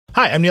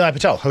Hi, I'm Nilay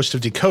Patel, host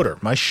of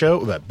Decoder, my show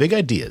about big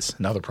ideas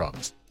and other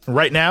problems.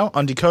 Right now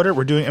on Decoder,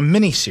 we're doing a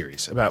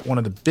mini-series about one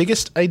of the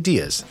biggest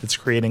ideas that's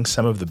creating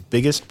some of the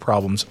biggest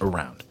problems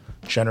around,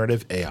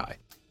 generative AI.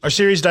 Our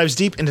series dives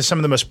deep into some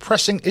of the most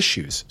pressing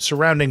issues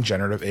surrounding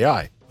generative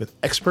AI, with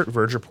expert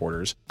Verge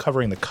reporters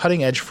covering the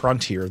cutting-edge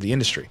frontier of the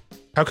industry.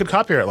 How could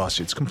copyright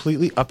lawsuits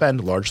completely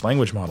upend large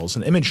language models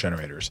and image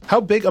generators?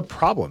 How big a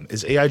problem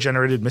is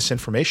AI-generated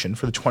misinformation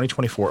for the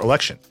 2024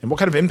 election? And what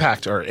kind of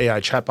impact are AI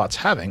chatbots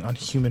having on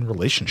human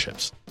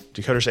relationships?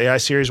 Decoder's AI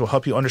series will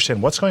help you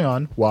understand what's going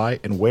on,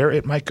 why, and where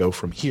it might go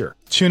from here.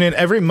 Tune in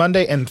every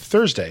Monday and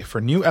Thursday for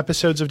new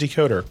episodes of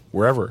Decoder,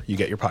 wherever you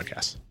get your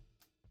podcasts.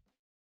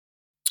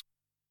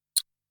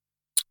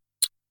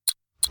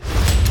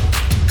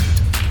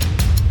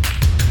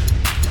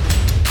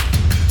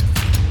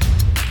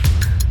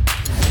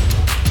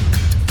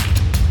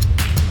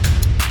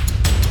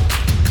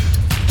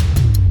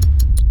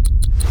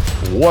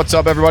 What's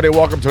up, everybody?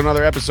 Welcome to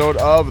another episode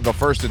of the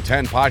First and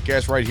 10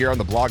 podcast right here on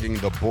the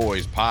Blogging the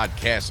Boys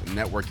podcast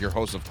network. Your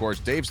host, of course,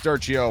 Dave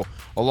Sturcio,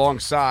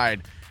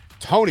 alongside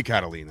Tony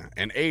Catalina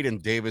and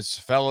Aiden Davis.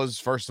 Fellas,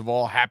 first of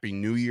all, Happy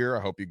New Year.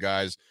 I hope you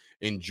guys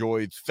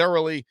enjoyed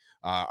thoroughly.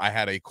 I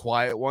had a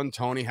quiet one.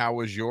 Tony, how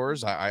was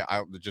yours?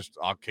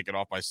 I'll kick it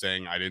off by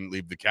saying I didn't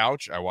leave the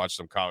couch. I watched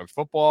some college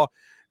football.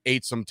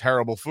 Ate some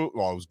terrible food.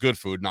 Well, it was good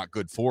food, not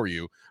good for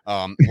you.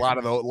 A lot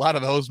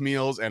of those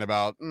meals and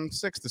about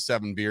 6 to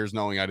 7 beers,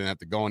 knowing I didn't have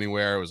to go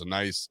anywhere. It was a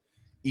nice,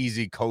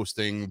 easy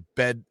coasting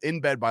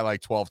in bed by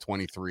like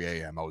 12:23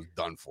 a.m. I was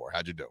done for.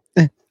 How'd you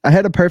do? I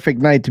had a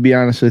perfect night, to be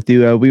honest with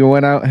you. We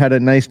went out, had a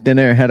nice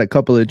dinner, had a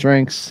couple of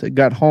drinks,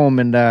 got home,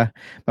 and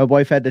my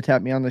wife had to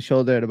tap me on the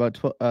shoulder at about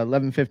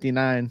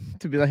 11:59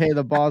 to be like, "Hey,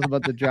 the ball's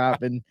about to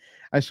drop." And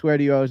I swear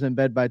to you, I was in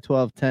bed by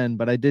 12:10,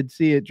 but I did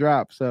see it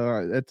drop,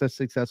 so it's a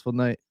successful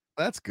night.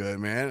 That's good,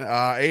 man.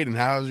 Aiden,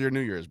 how's your New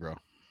Year's, bro?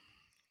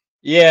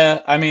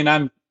 Yeah, I mean,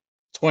 I'm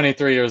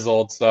 23 years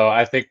old, so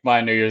I think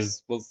my New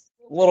Year's was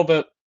a little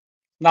bit,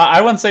 not,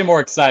 I wouldn't say more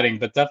exciting,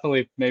 but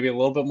definitely maybe a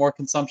little bit more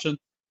consumption.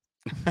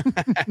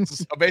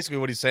 So basically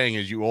what he's saying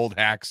is, you old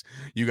hacks,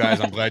 you guys,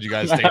 I'm glad you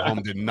guys stayed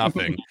home, did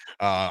nothing.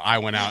 I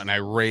went out and I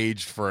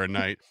raged for a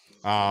night.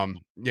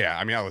 Yeah,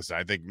 I mean, listen,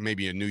 I think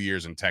maybe a New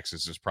Year's in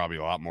Texas is probably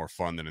a lot more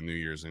fun than a New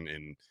Year's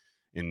in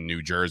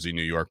New Jersey,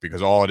 New York,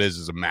 because all it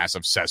is a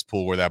massive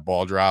cesspool where that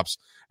ball drops,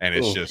 and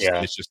it's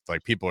just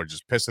like people are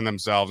just pissing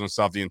themselves and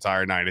stuff the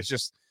entire night.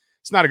 It's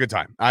not a good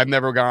time. I've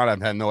never gone.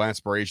 I've had no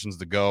aspirations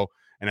to go,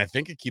 and I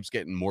think it keeps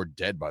getting more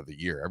dead by the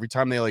year. Every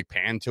time they like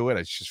pan to it,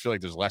 I just feel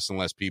like there's less and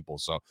less people.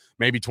 So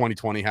maybe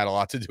 2020 had a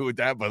lot to do with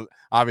that, but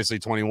obviously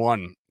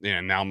 21,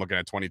 and now I'm looking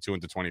at 22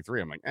 into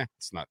 23. I'm like,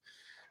 it's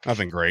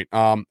nothing great.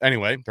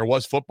 Anyway, there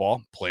was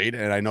football played,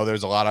 and I know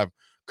there's a lot of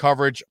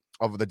coverage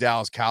of the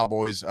Dallas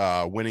Cowboys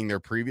winning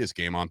their previous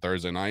game on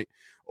Thursday night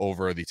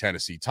over the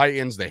Tennessee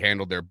Titans. They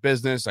handled their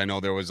business. I know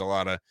there was a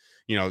lot of,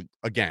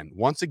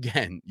 once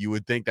again, you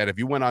would think that if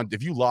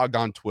you logged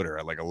on Twitter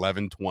at like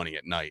 11:20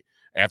 at night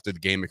after the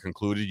game had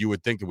concluded, you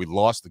would think that we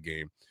lost the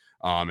game.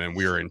 And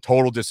we were in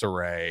total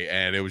disarray,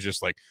 and it was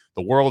just like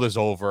the world is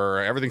over.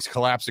 Everything's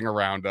collapsing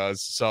around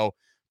us. So,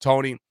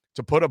 Tony,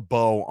 to put a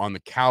bow on the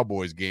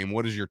Cowboys game,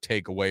 what is your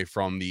takeaway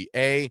from the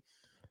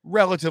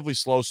relatively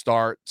slow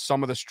start,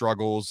 some of the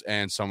struggles,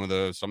 and some of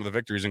the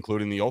victories,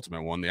 including the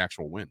ultimate one, the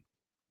actual win?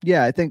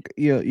 Yeah, I think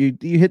you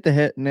hit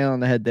the nail on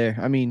the head there.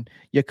 I mean,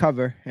 you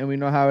cover, and we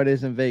know how it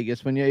is in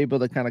Vegas. When you're able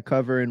to kind of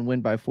cover and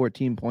win by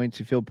 14 points,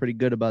 you feel pretty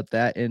good about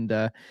that. And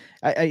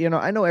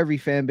I know every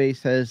fan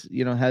base has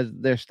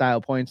their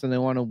style points, and they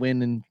want to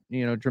win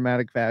in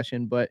dramatic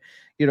fashion. But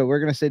we're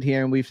gonna sit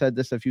here, and we've said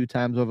this a few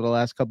times over the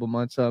last couple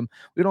months.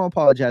 We don't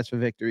apologize for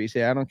victories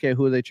here. I don't care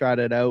who they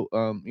trotted out.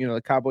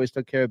 The Cowboys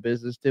took care of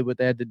business, did what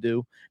they had to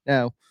do.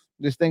 Now,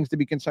 there's things to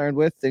be concerned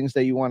with, things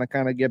that you want to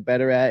kind of get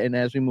better at. And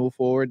as we move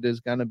forward, there's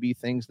going to be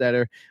things that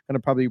are going to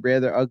probably rear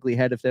their ugly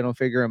head if they don't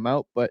figure them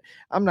out. But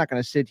I'm not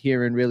going to sit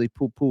here and really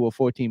poo-poo a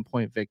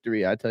 14-point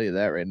victory. I tell you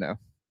that right now.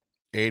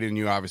 Aiden,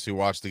 you obviously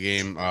watched the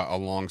game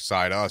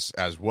alongside us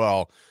as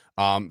well.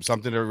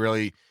 Something to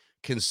really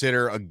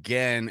consider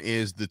again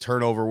is the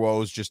turnover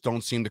woes just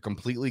don't seem to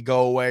completely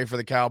go away for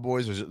the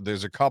Cowboys.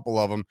 There's a couple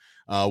of them,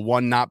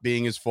 one not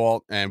being his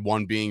fault and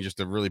one being just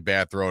a really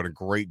bad throw and a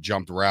great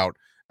jumped route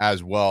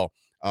as well.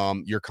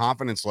 Your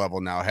confidence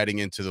level now heading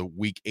into the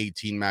week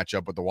 18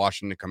 matchup with the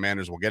Washington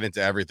Commanders. We'll get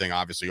into everything,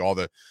 obviously, all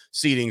the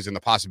seedings and the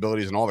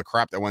possibilities and all the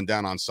crap that went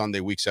down on Sunday,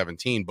 week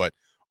 17. But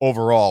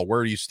overall, where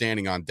are you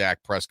standing on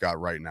Dak Prescott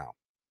right now?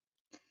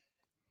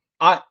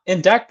 In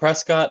Dak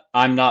Prescott,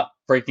 I'm not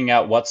freaking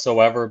out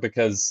whatsoever,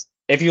 because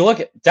if you look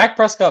at Dak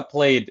Prescott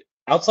played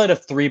outside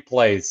of 3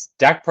 plays,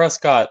 Dak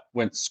Prescott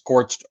went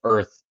scorched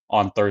earth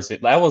on Thursday.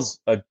 That was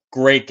a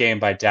great game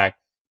by Dak.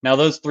 Now,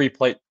 those 3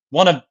 plays,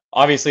 one of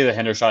obviously the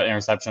Hendershot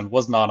interception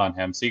was not on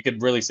him, so you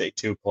could really say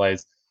 2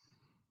 plays.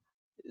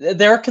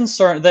 They're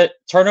concerned that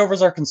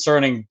turnovers are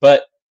concerning,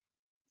 but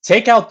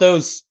take out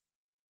those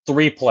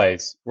 3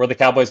 plays where the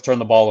Cowboys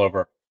turned the ball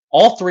over.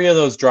 All 3 of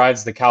those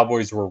drives, the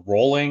Cowboys were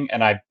rolling,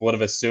 and I would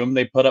have assumed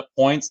they put up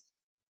points.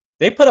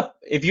 they put up,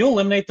 if you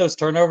eliminate those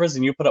turnovers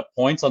and you put up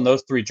points on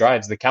those 3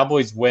 drives, the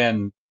Cowboys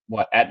win,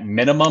 what, at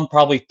minimum,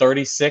 probably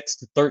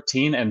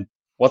 36-13. And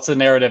what's the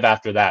narrative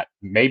after that?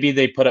 Maybe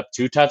they put up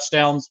 2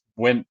 touchdowns,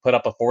 put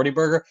up a 40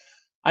 burger.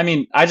 I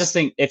mean, I just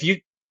think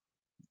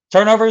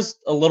turnovers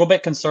a little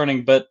bit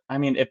concerning, but I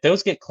mean, if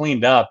those get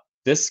cleaned up,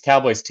 this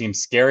Cowboys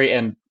team's scary.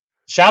 And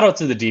shout out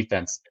to the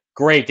defense.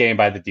 Great game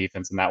by the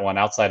defense in that one,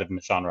 outside of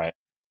Nahshon Wright.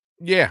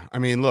 Yeah, I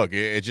mean, look,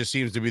 it just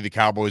seems to be the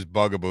Cowboys'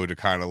 bugaboo to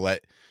kind of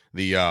let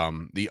the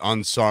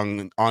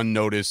unsung,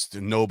 unnoticed,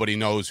 nobody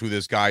knows who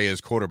this guy is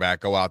quarterback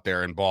go out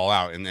there and ball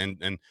out. And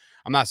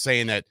I'm not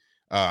saying that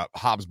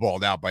Hobbs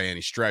balled out by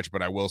any stretch,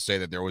 but I will say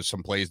that there was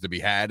some plays to be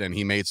had, and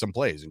he made some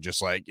plays. And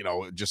just like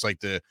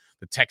the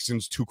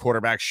Texans 2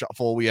 quarterback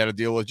shuffle we had to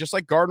deal with, just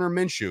like Gardner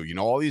Minshew,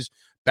 all these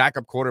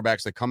backup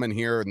quarterbacks that come in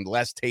here and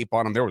less tape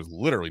on him. There was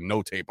literally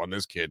no tape on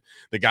this kid.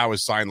 The guy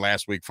was signed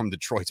last week from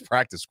Detroit's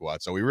practice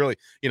squad. So we really,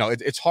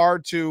 it's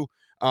hard to,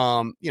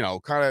 kind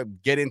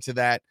of get into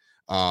that.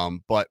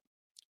 But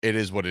it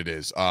is what it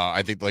is.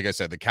 I think, like I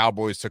said, the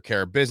Cowboys took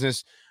care of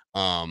business.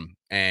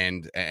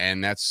 And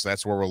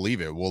that's where we'll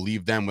leave it. We'll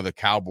leave them with a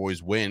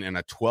Cowboys win and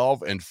a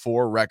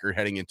 12-4 record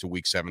heading into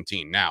week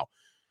 17. Now,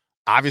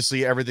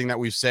 obviously, everything that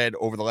we've said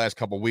over the last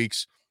couple of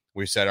weeks,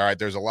 we said, all right,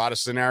 there's a lot of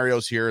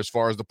scenarios here as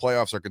far as the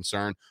playoffs are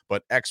concerned,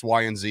 but X,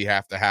 Y, and Z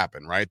have to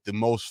happen, right? The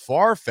most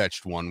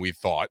far-fetched one we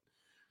thought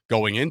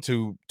going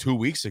into 2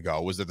 weeks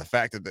ago was that the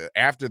fact that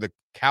after the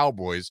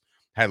Cowboys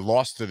had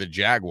lost to the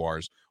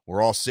Jaguars,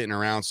 we're all sitting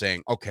around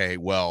saying, okay,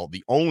 well,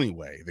 the only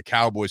way the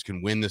Cowboys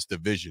can win this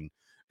division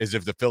is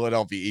if the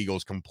Philadelphia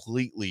Eagles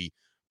completely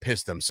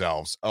piss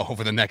themselves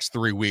over the next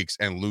 3 weeks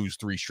and lose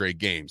 3 straight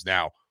games.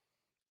 Now,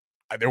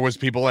 there was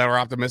people that were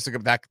optimistic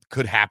of that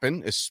could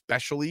happen,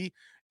 especially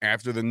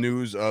after the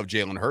news of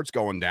Jalen Hurts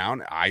going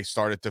down. I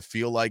started to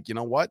feel like, you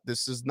know what,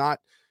 this is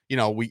not,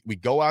 we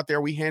go out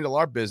there, we handle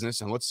our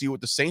business, and let's see what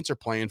the Saints are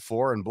playing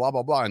for and blah,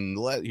 blah, blah.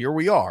 And here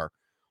we are.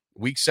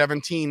 Week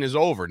 17 is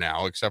over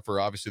now, except for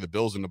obviously the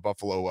Bills and the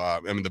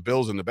the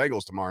Bills and the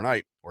Bengals tomorrow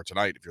night, or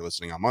tonight if you're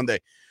listening on Monday.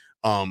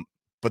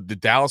 But the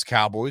Dallas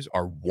Cowboys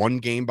are 1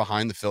 game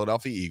behind the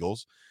Philadelphia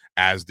Eagles,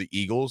 as the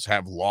Eagles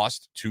have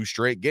lost 2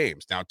 straight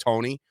games. Now,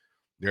 Tony,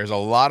 there's a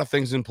lot of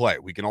things in play.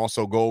 We can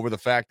also go over the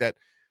fact that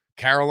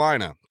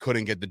Carolina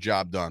couldn't get the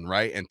job done,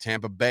 right? And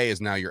Tampa Bay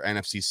is now your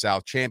NFC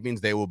South champions.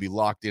 They will be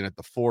locked in at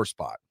the 4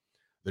 spot.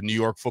 The New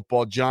York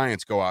Football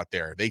Giants go out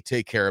there. They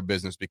take care of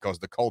business because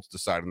the Colts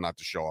decided not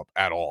to show up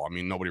at all. I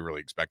mean, nobody really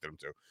expected them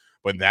to.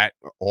 But that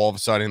all of a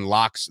sudden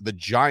locks the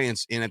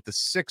Giants in at the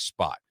 6th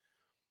spot.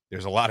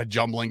 There's a lot of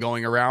jumbling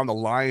going around. The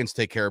Lions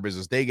take care of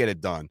business. They get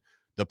it done.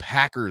 The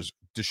Packers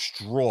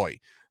destroy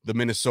the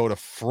Minnesota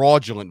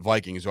fraudulent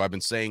Vikings, who I've been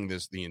saying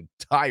this the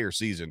entire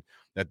season,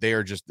 that they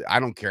are just,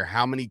 I don't care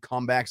how many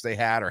comebacks they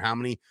had or how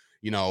many,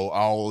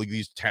 all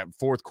these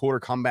 4th quarter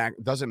comeback,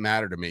 it doesn't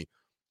matter to me.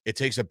 It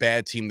takes a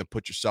bad team to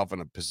put yourself in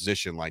a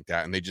position like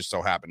that, and they just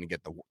so happen to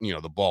get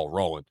the ball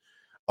rolling.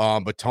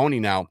 But Tony,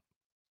 now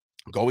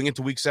going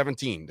into week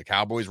 17, the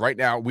Cowboys right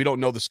now, we don't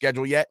know the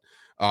schedule yet.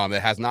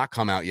 It has not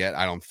come out yet,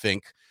 I don't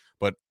think,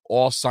 but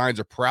all signs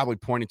are probably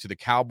pointing to the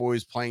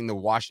Cowboys playing the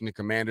Washington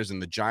Commanders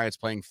and the Giants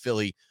playing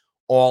Philly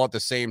all at the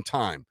same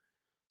time.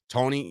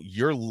 Tony,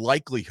 your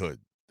likelihood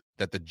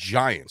that the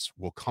Giants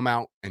will come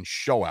out and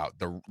show out.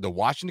 The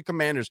Washington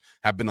Commanders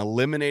have been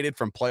eliminated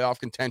from playoff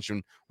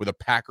contention with a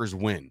Packers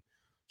win.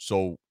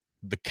 So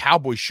the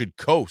Cowboys should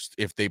coast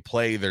if they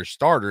play their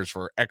starters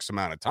for X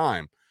amount of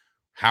time.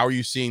 How are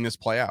you seeing this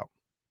play out?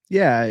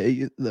 Yeah,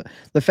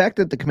 the fact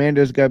that the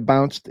Commanders got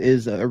bounced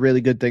is a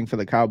really good thing for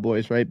the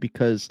Cowboys, right?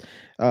 Because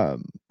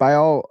by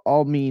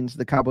all means,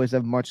 the Cowboys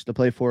have much to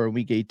play for in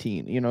Week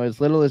 18. As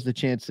little as the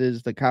chance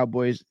is, the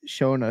Cowboys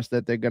showing us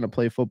that they're going to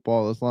play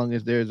football as long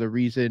as there's a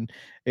reason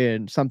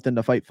and something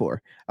to fight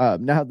for.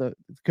 Now the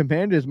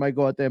Commanders might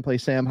go out there and play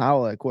Sam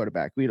Howell at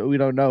quarterback. We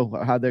don't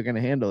know how they're going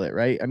to handle it,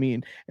 right? I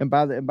mean, and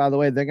by the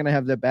way, they're going to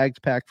have their bags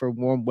packed for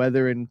warm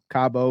weather in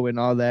Cabo and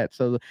all that,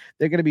 so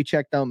they're going to be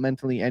checked out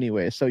mentally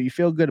anyway. So you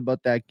feel good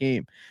about that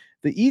game.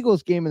 The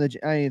Eagles game and the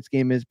Giants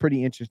game is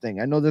pretty interesting.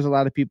 I know there's a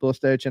lot of people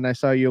searching. I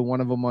saw you one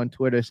of them on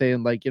Twitter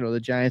saying the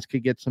Giants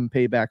could get some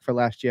payback for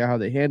last year, how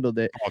they handled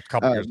it. A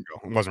couple years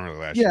ago. It wasn't really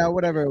last year. Yeah,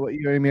 whatever.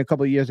 You know what I mean? A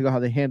couple of years ago, how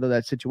they handled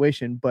that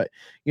situation. But,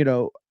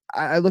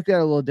 I looked at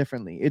it a little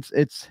differently.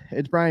 It's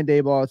Brian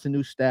Daboll. It's a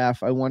new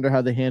staff. I wonder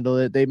how they handle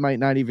it. They might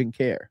not even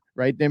care,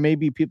 right? There may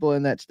be people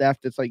in that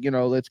staff that's like,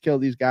 let's kill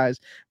these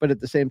guys. But at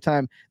the same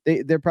time,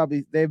 they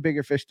have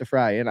bigger fish to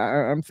fry. And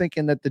I'm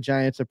thinking that the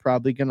Giants are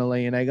probably going to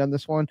lay an egg on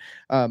this one.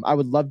 I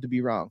would love to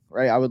be wrong,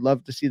 right? I would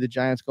love to see the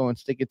Giants go and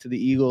stick it to the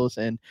Eagles.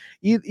 And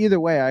either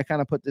way, I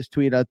kind of put this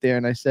tweet out there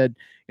and I said,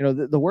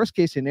 the worst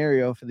case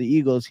scenario for the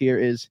Eagles here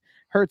is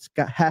Hurts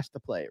has to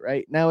play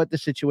right now at the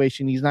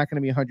situation. He's not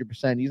going to be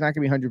 100%. He's not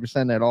going to be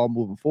 100% at all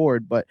moving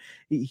forward, but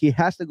he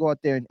has to go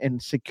out there and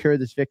secure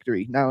this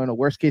victory. Now, in a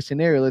worst case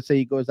scenario, let's say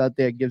he goes out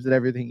there and gives it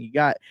everything he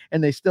got,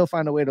 and they still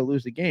find a way to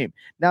lose the game.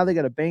 Now they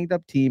got a banged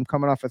up team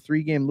coming off a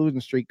 3-game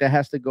losing streak that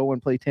has to go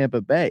and play Tampa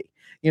Bay.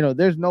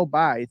 there's no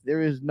bye,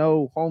 there is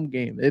no home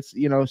game. It's,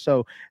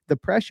 so the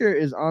pressure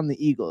is on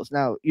the Eagles.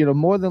 Now,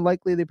 more than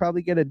likely they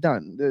probably get it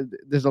done.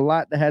 There's a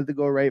lot that had to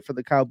go right for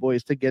the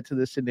Cowboys to get to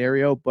this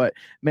scenario, but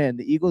man,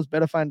 the Eagles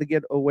better find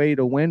a way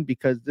to win,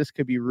 because this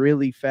could be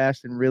really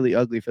fast and really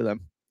ugly for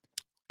them.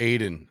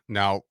 Aiden,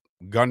 now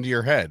gun to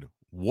your head,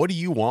 what do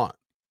you want?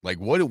 Like,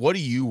 what do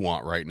you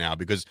want right now?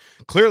 Because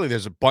clearly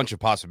there's a bunch of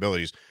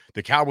possibilities.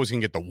 The Cowboys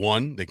can get the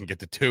 1, they can get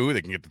the 2,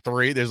 they can get the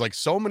 3. There's like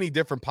so many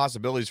different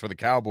possibilities for the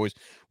Cowboys,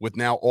 with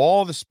now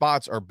all the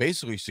spots are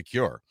basically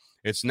secure.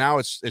 It's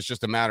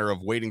just a matter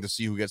of waiting to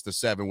see who gets the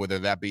 7, whether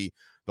that be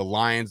the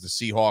Lions, the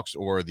Seahawks,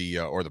 or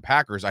the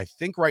Packers. I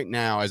think right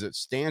now, as it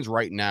stands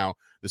right now,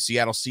 the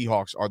Seattle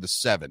Seahawks are the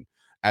 7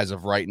 as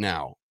of right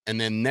now. And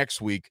then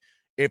next week,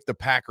 if the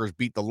Packers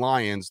beat the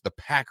Lions, the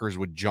Packers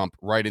would jump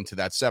right into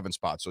that 7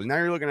 spot. So now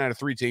you're looking at a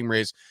 3-team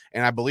race.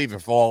 And I believe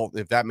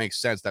if that makes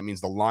sense, that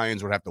means the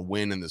Lions would have to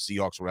win and the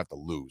Seahawks would have to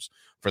lose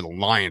for the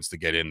Lions to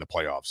get in the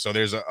playoffs. So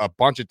there's a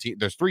bunch of teams.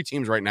 There's 3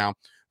 teams right now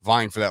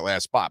vying for that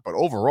last spot. But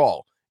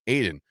overall,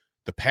 Aiden,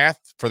 the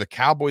path for the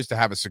Cowboys to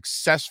have a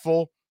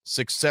successful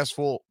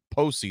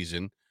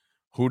postseason,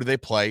 who do they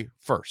play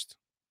first?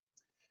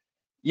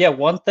 Yeah,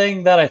 one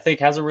thing that I think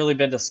hasn't really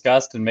been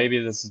discussed, and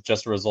maybe this is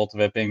just a result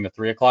of it being the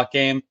 3:00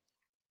 game.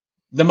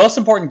 The most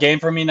important game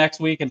for me next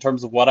week in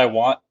terms of what I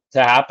want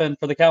to happen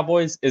for the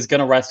Cowboys is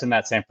going to rest in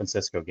that San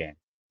Francisco game.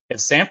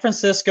 If San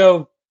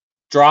Francisco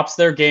drops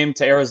their game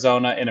to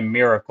Arizona in a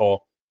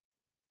miracle,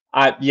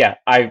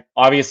 I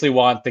obviously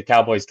want the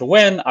Cowboys to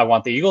win. I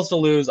want the Eagles to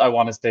lose. I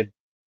want us to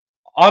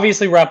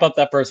obviously wrap up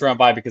that first round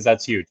bye, because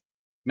that's huge.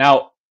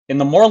 Now, in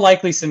the more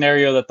likely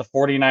scenario that the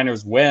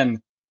 49ers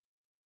win,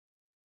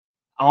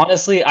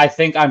 honestly, I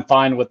think I'm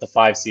fine with the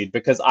 5 seed,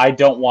 because I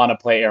don't want to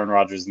play Aaron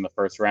Rodgers in the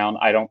first round.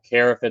 I don't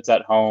care if it's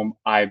at home.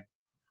 I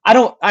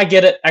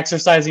get it,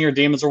 exercising your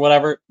demons or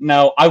whatever.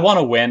 No, I want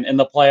to win in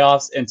the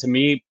playoffs. And to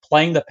me,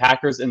 playing the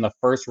Packers in the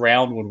first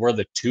round when we're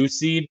the 2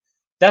 seed,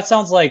 that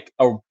sounds like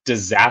a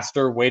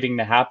disaster waiting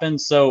to happen.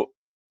 So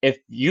if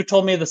you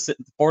told me the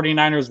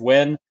 49ers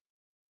win,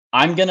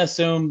 I'm going to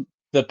assume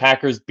the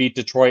Packers beat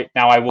Detroit.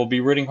 Now, I will be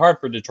rooting hard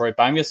for Detroit,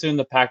 but I'm going to assume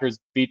the Packers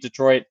beat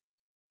Detroit.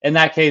 In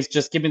that case,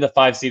 just give me the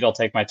 5 seed. I'll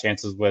take my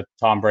chances with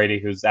Tom Brady,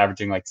 who's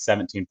averaging like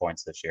 17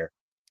 points this year.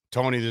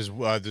 Tony, does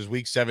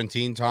week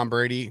 17 Tom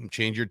Brady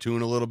change your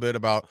tune a little bit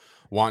about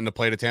wanting to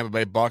play the Tampa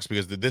Bay Bucks?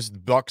 Because this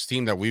Bucks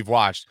team that we've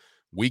watched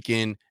week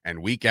in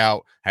and week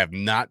out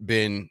haven't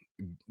been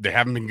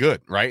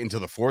good, right? Until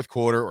the fourth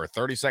quarter or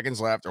 30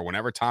 seconds left, or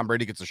whenever Tom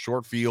Brady gets a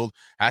short field,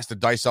 has to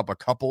dice up a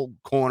couple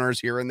corners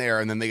here and there,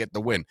 and then they get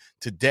the win.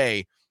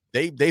 Today,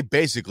 they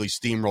basically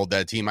steamrolled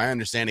that team. I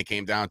understand it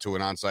came down to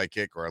an onside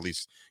kick, or at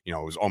least, it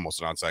was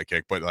almost an onside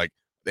kick, but like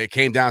it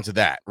came down to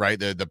that, right?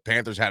 The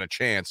Panthers had a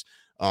chance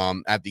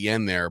at the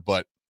end there,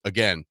 but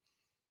again,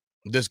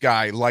 this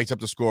guy lights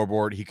up the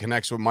scoreboard. He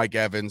connects with Mike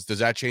Evans. Does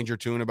that change your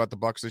tune about the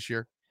Bucks this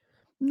year?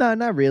 No,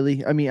 not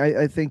really. I mean,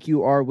 I think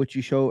you are what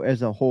you show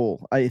as a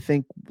whole. I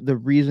think the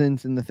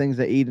reasons and the things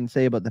that Aiden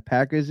say about the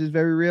Packers is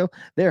very real.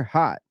 They're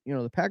hot.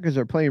 The Packers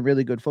are playing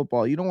really good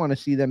football. You don't want to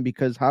see them,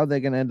 because how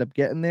they're going to end up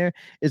getting there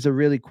is a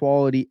really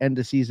quality end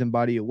of season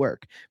body of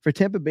work. For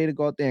Tampa Bay to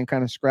go out there and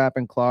kind of scrap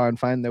and claw and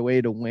find their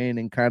way to win,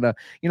 and kind of,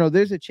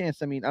 there's a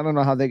chance. I mean, I don't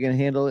know how they're going to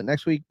handle it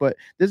next week, but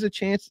there's a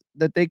chance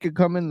that they could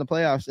come in the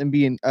playoffs and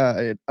be an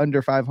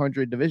under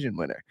 500 division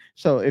winner.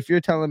 So if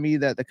you're telling me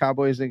that the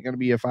Cowboys are going to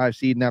be a 5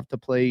 seed and have to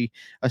play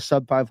a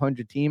sub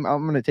 500 team,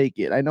 I'm going to take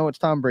it. I know it's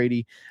Tom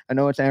Brady. I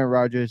know it's Aaron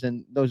Rodgers,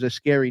 and those are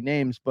scary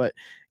names, but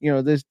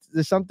there's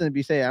something to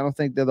be said. I don't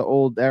think they're the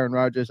old Aaron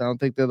Rodgers. I don't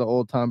think they're the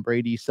old Tom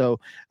Brady. So,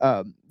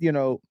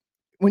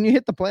 when you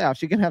hit the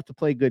playoffs, you're going to have to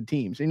play good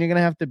teams, and you're going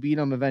to have to beat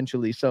them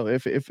eventually. So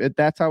if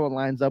that's how it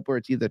lines up, where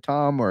it's either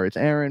Tom or it's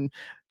Aaron,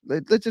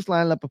 let's just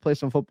line up and play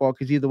some football,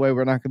 because either way,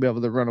 we're not going to be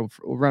able to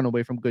run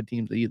away from good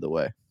teams either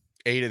way.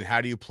 Aiden,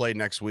 how do you play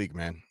next week,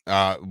 man?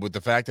 With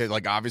the fact that,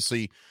 like,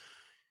 obviously,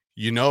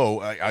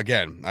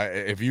 again,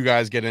 if you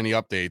guys get any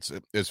updates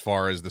as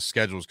far as the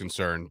schedule is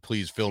concerned,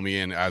 please fill me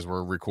in as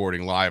we're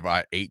recording live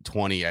at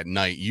 8:20 at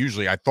night.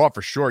 Usually I thought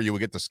for sure you would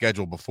get the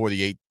schedule before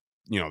the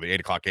 8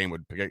 o'clock game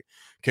would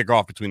kick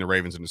off between the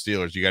Ravens and the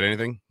Steelers. You got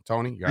anything,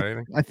 Tony? You got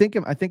anything? I think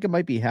it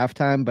might be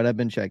halftime, but I've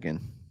been checking.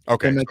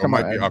 Okay. So it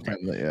might be, okay.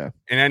 Yeah.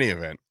 In any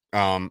event,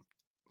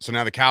 so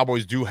now the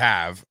Cowboys do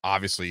have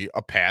obviously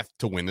a path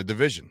to win the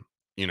division.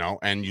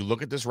 And you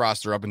look at this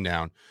roster up and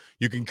down,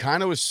 you can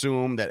kind of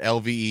assume that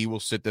LVE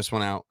will sit this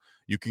one out.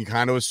 You can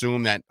kind of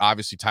assume that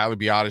obviously Tyler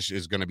Biadasz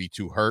is going to be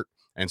too hurt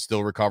and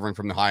still recovering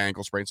from the high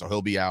ankle sprain, so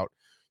he'll be out.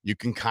 You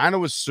can kind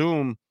of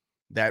assume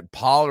that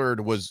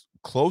Pollard was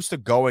close to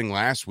going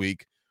last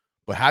week,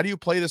 but how do you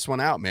play this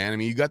one out, man? I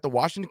mean, you got the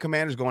Washington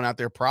Commanders going out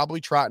there,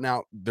 probably trotting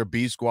out their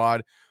B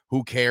squad.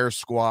 Who cares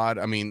squad?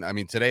 I mean,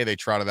 today they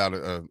trotted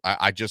out.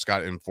 I just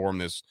got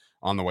informed this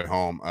on the way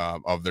home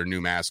of their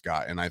new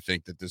mascot, and I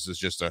think that this is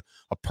just a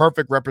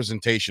perfect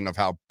representation of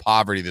how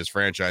poverty this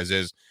franchise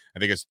is. I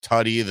think it's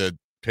Tuddy the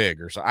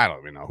pig, or so. I don't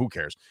even know. Who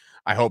cares?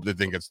 I hope the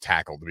thing gets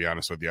tackled, to be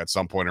honest with you, at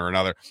some point or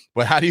another.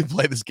 But how do you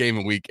play this game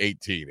in week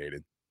 18,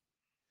 Aiden?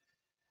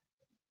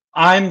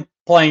 I'm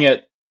playing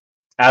it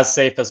as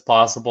safe as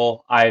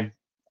possible. I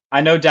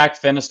know Dak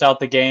finished out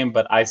the game,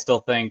 but I still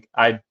think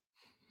I'd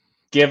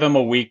give him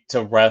a week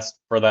to rest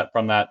from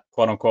that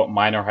quote unquote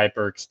minor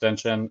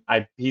hyperextension.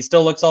 He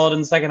still looks solid in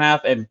the second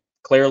half, and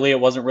clearly it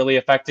wasn't really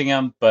affecting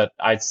him. But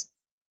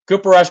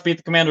Cooper Rush beat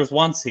the Commanders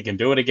once. He can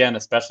do it again,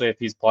 especially if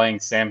he's playing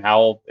Sam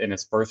Howell in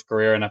his first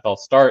career NFL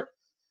start.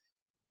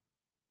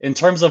 In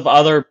terms of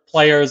other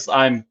players,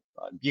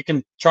 you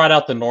can trot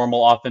out the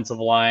normal offensive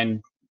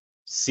line.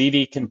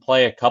 CD can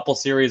play a couple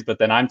series, but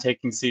then I'm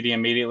taking CD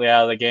immediately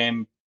out of the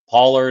game.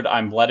 Pollard,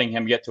 I'm letting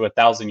him get to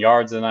 1,000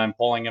 yards, and I'm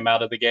pulling him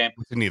out of the game.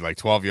 You need like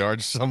 12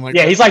 yards, something like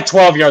that. Yeah, he's like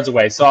 12 yards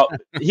away, so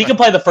he can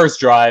play the first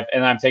drive,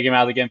 and I'm taking him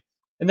out of the game.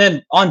 And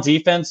then on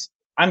defense,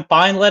 I'm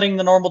fine letting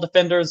the normal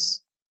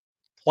defenders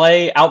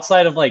play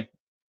outside of like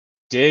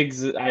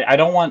Diggs. I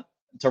don't want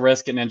to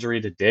risk an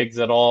injury to Diggs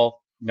at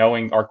all,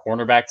 knowing our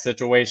cornerback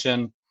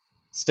situation.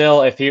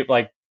 Still, if he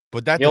like,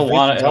 but that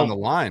division's on the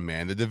line,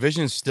 man. The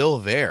division's still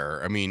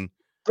there. I mean,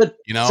 but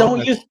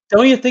don't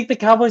you think the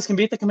Cowboys can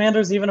beat the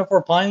Commanders even if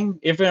we're playing,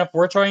 even if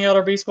we're trying out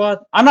our B squad?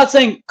 I'm not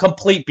saying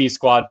complete B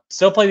squad.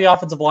 Still play the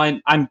offensive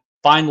line. I'm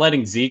fine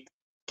letting Zeke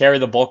carry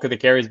the bulk of the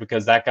carries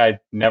because that guy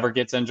never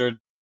gets injured.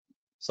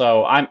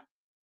 So I'm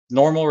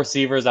normal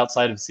receivers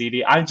outside of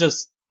CD.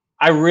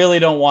 I really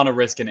don't want to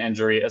risk an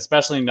injury,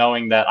 especially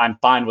knowing that I'm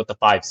fine with the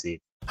 5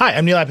 seed. Hi,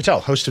 I'm Nilay Patel,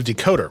 host of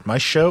Decoder, my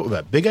show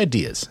about big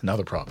ideas and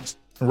other problems.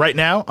 Right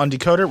now on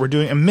Decoder, we're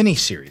doing a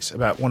mini-series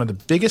about one of the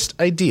biggest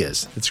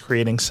ideas that's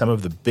creating some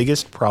of the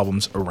biggest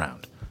problems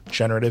around,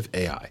 generative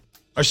AI.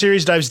 Our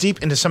series dives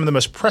deep into some of the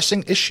most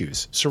pressing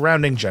issues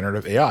surrounding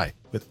generative AI,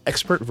 with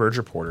expert Verge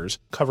reporters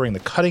covering the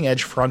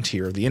cutting-edge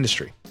frontier of the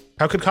industry.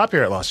 How could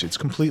copyright lawsuits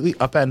completely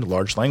upend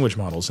large language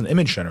models and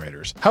image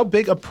generators? How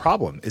big a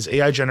problem is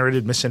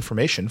AI-generated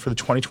misinformation for the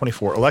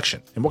 2024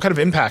 election? And what kind of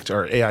impact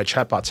are AI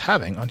chatbots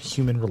having on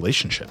human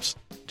relationships?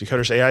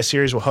 Decoder's AI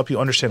series will help you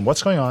understand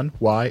what's going on,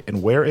 why,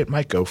 and where it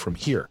might go from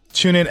here.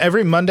 Tune in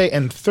every Monday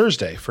and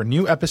Thursday for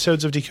new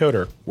episodes of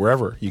Decoder,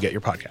 wherever you get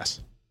your podcasts.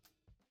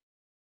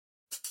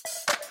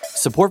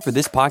 Support for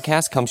this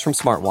podcast comes from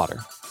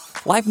Smartwater.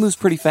 Life moves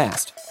pretty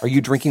fast. Are you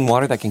drinking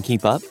water that can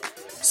keep up?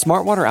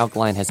 Smartwater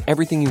Alkaline has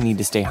everything you need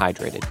to stay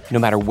hydrated, no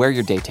matter where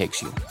your day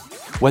takes you.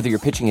 Whether you're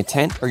pitching a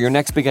tent or your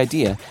next big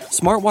idea,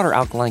 Smartwater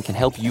Alkaline can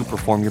help you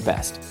perform your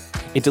best.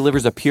 It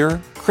delivers a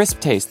pure, crisp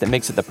taste that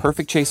makes it the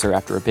perfect chaser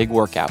after a big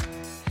workout.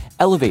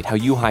 Elevate how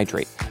you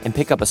hydrate and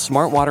pick up a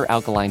Smartwater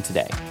Alkaline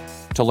today.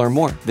 To learn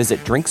more,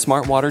 visit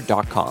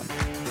drinksmartwater.com.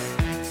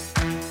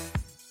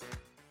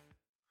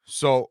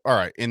 So, all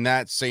right, in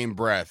that same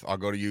breath, I'll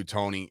go to you,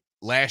 Tony.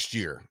 Last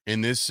year,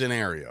 in this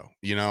scenario,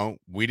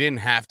 we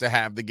didn't have to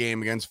have the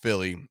game against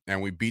Philly, and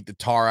we beat the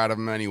tar out of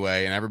them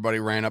anyway, and everybody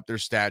ran up their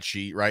stat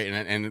sheet, right?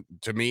 And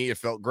to me, it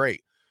felt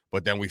great.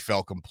 But then we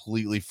fell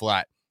completely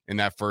flat in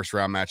that first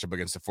round matchup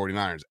against the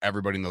 49ers.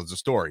 Everybody knows the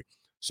story.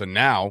 So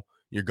now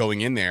you're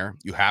going in there.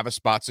 You have a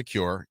spot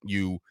secure.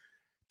 You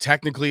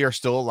technically are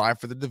still alive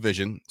for the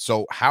division.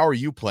 So how are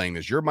you playing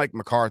this? You're Mike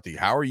McCarthy.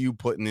 How are you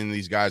putting in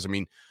these guys? I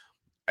mean,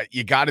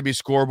 you got to be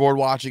scoreboard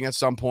watching at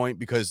some point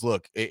because,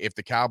 look, if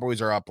the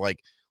Cowboys are up,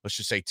 like, let's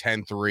just say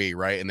 10-3,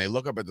 right, and they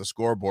look up at the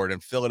scoreboard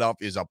and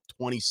Philadelphia is up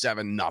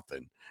 27-0,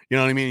 you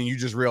know what I mean? And you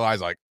just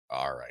realize, like,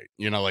 all right,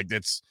 like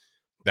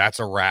that's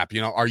a wrap.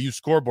 Are you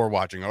scoreboard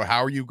watching, or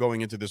how are you going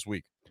into this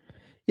week?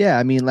 Yeah,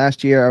 I mean,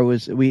 last year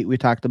we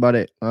talked about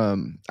it.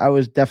 I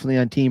was definitely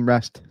on team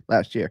rest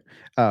last year.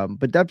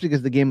 But that's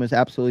because the game was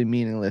absolutely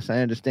meaningless. I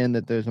understand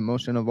that there's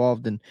emotion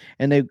involved, and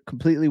they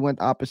completely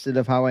went opposite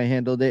of how I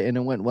handled it, and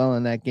it went well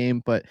in that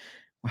game. But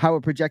how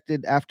it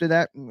projected after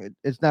that,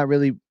 it's not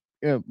really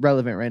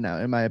relevant right now,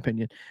 in my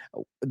opinion.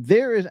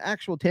 There is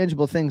actual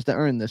tangible things to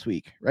earn this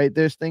week, right?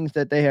 There's things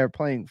that they are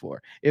playing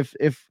for.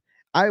 If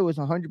I was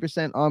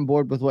 100% on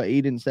board with what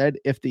Aiden said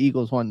if the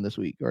Eagles won this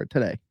week or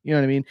today. You know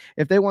what I mean?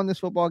 If they won this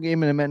football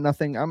game and it meant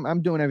nothing,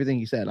 I'm doing everything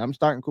he said. I'm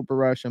starting Cooper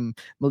Rush, and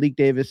Malik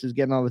Davis is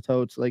getting all the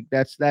totes. Like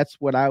that's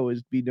what I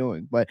would be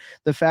doing. But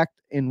the fact,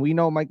 and we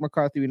know Mike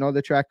McCarthy, we know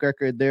the track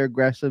record, their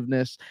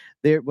aggressiveness,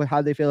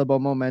 how they feel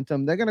about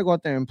momentum. They're gonna go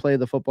out there and play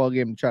the football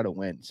game and try to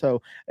win.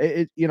 So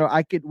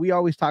we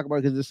always talk about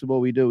it because this is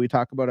what we do. We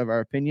talk about our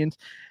opinions.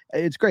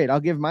 It's great. I'll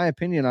give my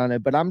opinion on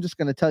it, but I'm just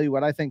going to tell you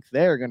what I think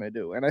they're going to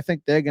do. And I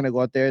think they're going to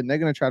go out there and they're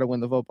going to try to win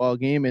the football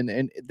game.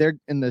 And they're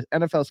in the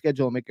NFL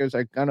schedule makers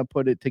are going to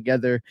put it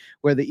together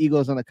where the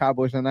Eagles and the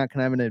Cowboys are not going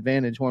to have an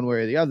advantage one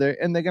way or the other.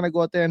 And they're going to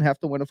go out there and have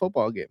to win a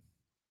football game.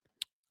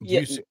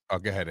 Yeah.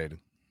 Go ahead, Aiden.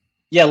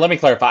 Yeah, let me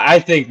clarify. I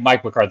think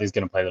Mike McCarthy is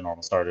going to play the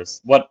normal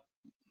starters.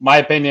 My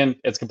opinion,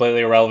 it's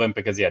completely irrelevant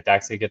because, Dak's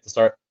going to get the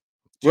start.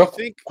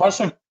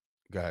 Question.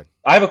 Go ahead.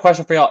 I have a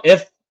question for y'all.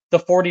 If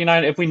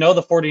we know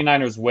the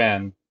 49ers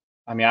win,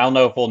 I mean, I don't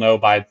know if we'll know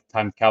by the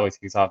time the Cowboys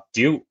kicks off.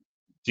 Do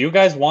you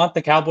guys want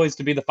the Cowboys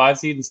to be the 5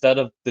 seed instead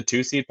of the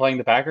 2 seed playing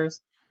the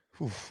Packers?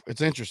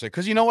 It's interesting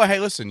because you know what? Hey,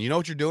 listen, you know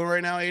what you're doing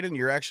right now, Aiden?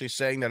 You're actually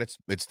saying that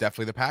it's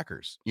definitely the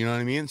Packers. You know what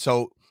I mean?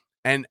 So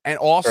And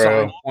all True.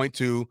 signs point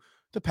to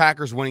the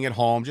Packers winning at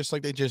home, just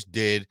like they just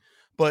did.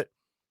 But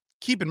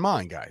keep in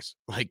mind, guys,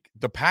 like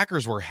the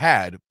Packers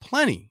had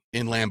plenty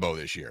in Lambeau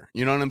this year.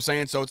 You know what I'm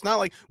saying? So it's not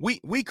like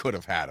we could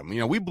have had them. You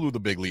know, we blew the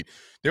big lead.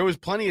 There was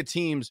plenty of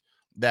teams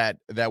that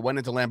went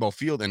into Lambeau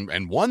Field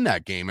and won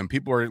that game, and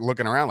people were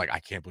looking around like, I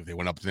can't believe they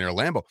went up to near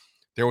Lambeau.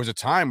 There was a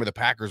time where the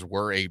Packers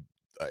were a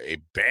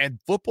bad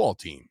football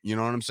team. You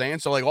know what I'm saying?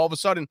 So like all of a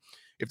sudden,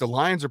 if the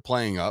Lions are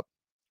playing up,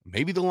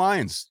 maybe the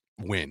Lions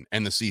win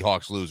and the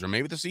Seahawks lose, or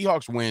maybe the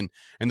Seahawks win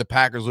and the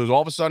Packers lose.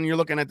 All of a sudden, you're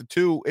looking at the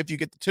two. If you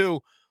get the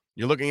two,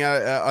 you're looking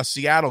at a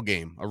Seattle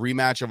game, a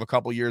rematch of a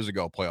couple years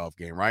ago playoff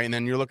game, right? And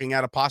then you're looking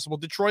at a possible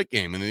Detroit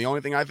game. And the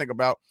only thing I think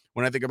about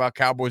when I think about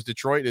Cowboys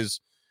Detroit is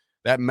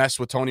that mess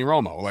with Tony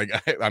Romo. Like,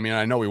 I mean,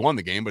 I know we won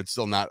the game, but it's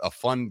still not a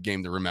fun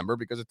game to remember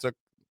because it took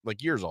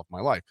like years off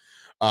my life.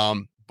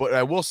 But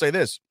I will say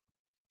this,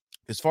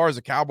 as far as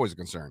the Cowboys are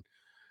concerned,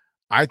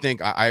 I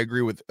think I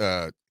agree with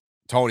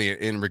Tony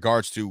in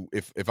regards to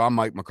if I'm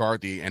Mike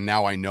McCarthy and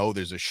now I know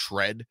there's a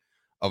shred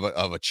of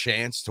a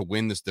chance to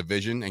win this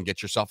division and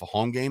get yourself a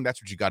home game,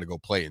 that's what you got to go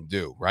play and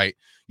do, right?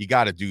 You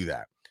got to do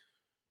that.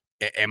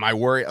 Am I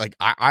worried? Like,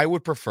 I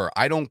would prefer,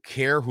 I don't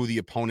care who the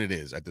opponent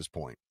is at this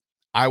point.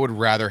 I would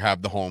rather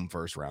have the home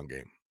first round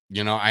game.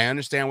 You know, I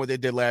understand what they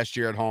did last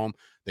year at home.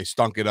 They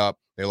stunk it up.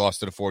 They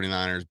lost to the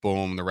 49ers.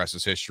 Boom. The rest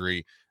is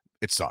history.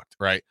 It sucked,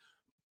 right?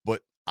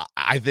 But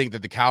I think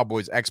that the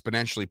Cowboys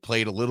exponentially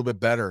played a little bit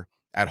better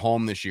at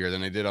home this year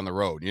than they did on the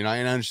road. You know,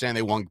 and I understand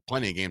they won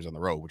plenty of games on the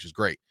road, which is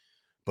great.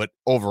 But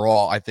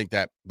overall, I think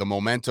that the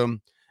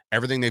momentum,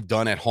 everything they've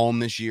done at home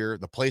this year,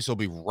 the place will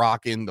be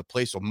rocking. The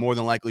place will more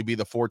than likely be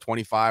the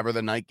 425 or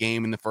the night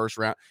game in the first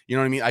round. You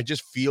know what I mean? I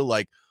just feel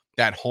like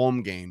that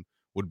home game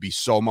would be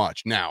so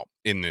much. Now,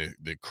 in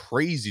the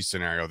crazy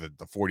scenario that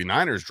the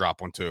 49ers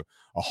drop onto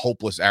a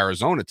hopeless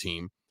Arizona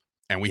team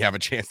and we have a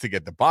chance to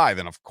get the bye,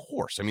 then of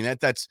course, I mean,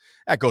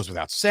 that goes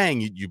without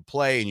saying. You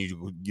play and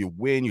you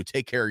win, you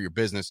take care of your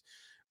business.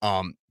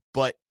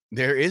 But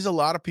there is a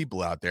lot of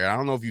people out there. I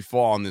don't know if you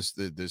fall on this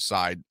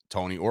side,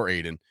 Tony or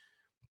Aiden.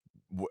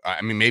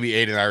 I mean, maybe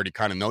Aiden, I already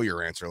kind of know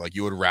your answer. Like,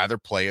 you would rather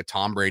play a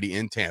Tom Brady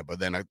in Tampa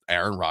than a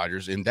Aaron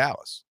Rodgers in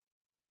Dallas.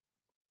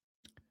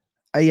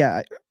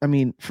 Yeah, I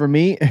mean, for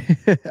me,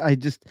 I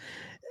just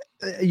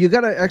you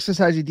got to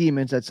exercise your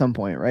demons at some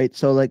point, right?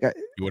 So, like,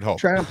 you would hope.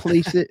 Try to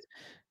place it.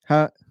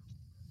 Huh?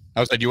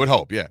 I was like, you would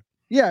hope, yeah.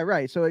 Yeah,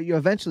 right. So you're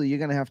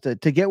gonna have to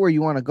get where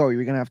you want to go.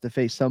 You're gonna have to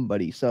face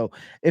somebody. So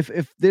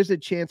if there's a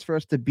chance for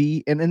us to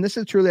be, and this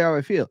is truly how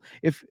I feel.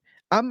 If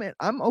I'm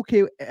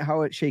okay with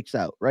how it shakes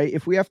out, right?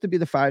 If we have to be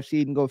the 5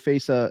 seed and go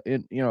face a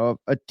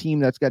team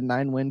that's got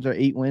 9 wins or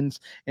 8 wins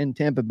in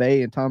Tampa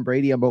Bay and Tom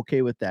Brady, I'm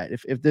okay with that.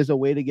 If there's a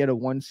way to get a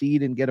 1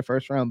 seed and get a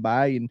first round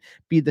bye and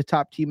be the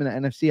top team in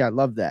the NFC, I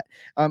love that.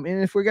 And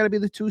if we got to be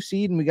the 2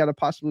 seed and we got to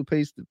possibly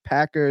face the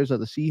Packers or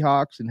the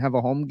Seahawks and have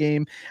a home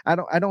game, I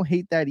don't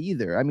hate that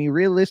either. I mean,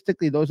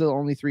 realistically, those are the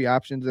only 3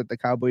 options that the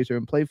Cowboys are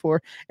in play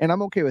for, and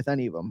I'm okay with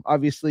any of them.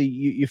 Obviously,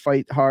 you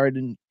fight hard,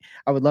 and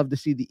I would love to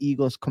see the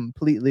Eagles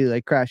completely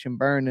like crash and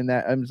burn, and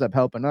that ends up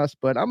helping us.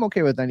 But I'm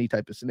okay with any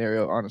type of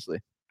scenario, honestly.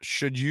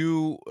 Should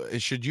you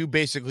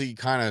basically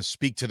kind of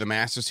speak to the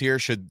masses here?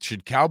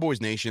 Should Cowboys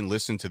Nation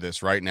listen to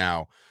this right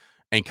now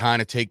and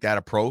kind of take that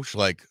approach?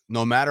 Like,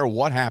 no matter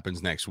what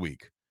happens next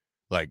week,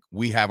 like,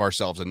 we have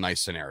ourselves a nice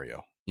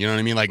scenario. You know what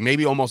I mean? Like,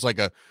 maybe almost like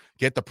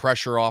get the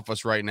pressure off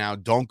us right now.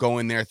 Don't go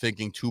in there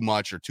thinking too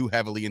much or too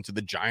heavily into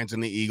the Giants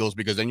and the Eagles,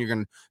 because then you're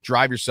going to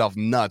drive yourself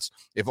nuts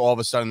if all of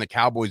a sudden the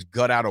Cowboys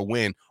gut out a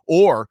win,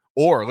 or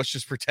let's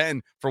just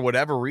pretend for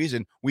whatever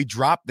reason we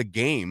drop the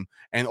game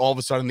and all of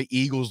a sudden the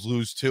Eagles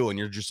lose too, and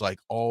you're just like,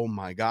 oh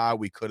my God,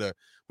 we could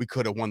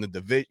have won the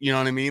division. You know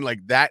what I mean? Like,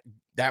 that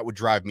would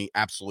drive me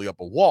absolutely up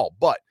a wall.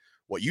 But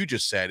what you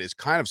just said is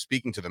kind of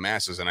speaking to the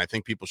masses, and I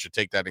think people should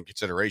take that in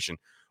consideration,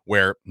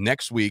 where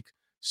next week,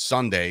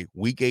 Sunday,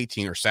 week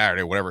 18, or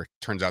Saturday, whatever it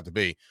turns out to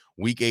be,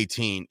 week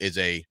 18 is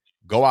a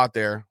go out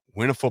there,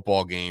 win a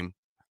football game,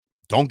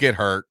 don't get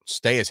hurt,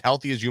 stay as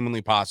healthy as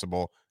humanly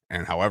possible,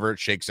 and however it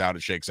shakes out,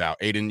 it shakes out.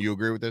 Aiden, you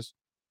agree with this?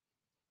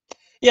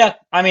 Yeah,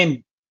 I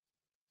mean,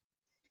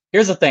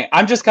 here's the thing.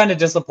 I'm just kind of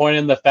disappointed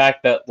in the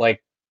fact that,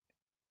 like,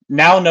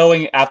 now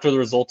knowing after the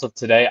results of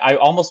today, I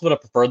almost would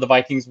have preferred the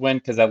Vikings win,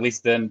 because at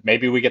least then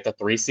maybe we get the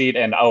 3 seed,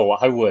 and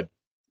I would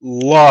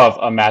love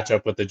a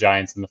matchup with the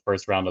Giants in the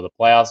first round of the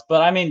playoffs.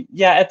 But I mean,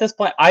 yeah, at this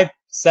point, I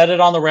said it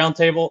on the round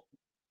table.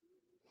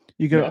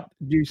 You go. Yeah.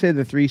 You say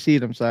the 3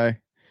 seed? I'm sorry,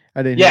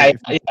 I didn't. Yeah.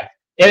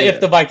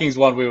 If the Vikings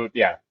won, we would.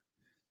 Yeah.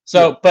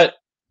 So, but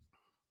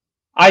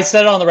I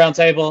said it on the round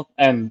table,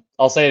 and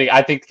I'll say it again.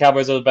 I think the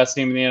Cowboys are the best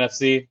team in the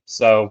NFC.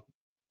 So,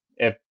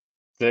 if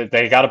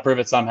they got to prove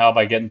it somehow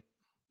by getting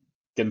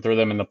through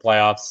them in the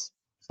playoffs.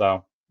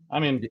 So, I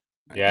mean,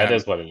 yeah, it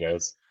is what it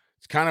is.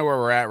 It's kind of where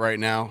we're at right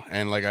now.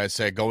 And like I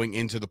said, going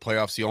into the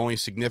playoffs, the only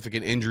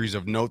significant injuries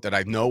of note that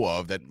I know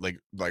of that like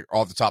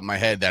off the top of my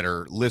head that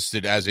are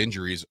listed as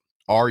injuries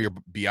are your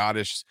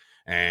Biotis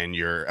and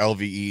your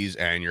LVEs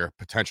and your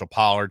potential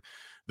Pollard.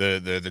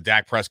 the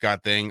Dak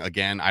Prescott thing,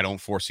 again, I don't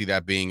foresee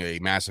that being a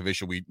massive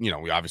issue. We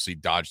obviously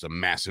dodged a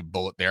massive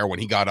bullet there when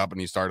he got up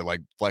and he started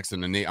like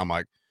flexing the knee. I'm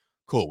like,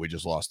 cool, we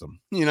just lost him.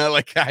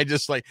 Like I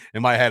just like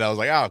in my head, I was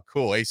like, oh,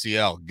 cool,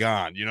 ACL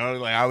gone.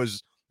 Like I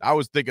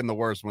was thinking the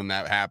worst when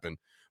that happened.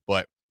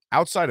 But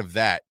outside of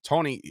that,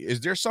 Tony,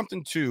 is there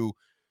something to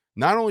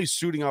not only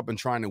suiting up and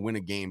trying to win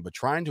a game, but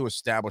trying to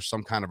establish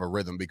some kind of a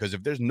rhythm? Because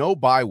if there's no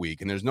bye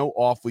week and there's no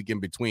off week in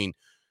between,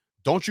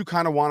 don't you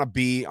kind of want to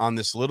be on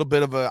this little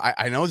bit of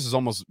I know this is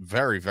almost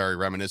very, very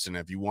reminiscent.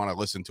 If you want to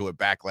listen to it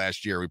back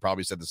last year, we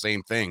probably said the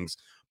same things,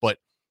 but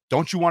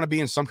don't you want to be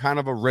in some kind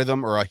of a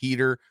rhythm or a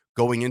heater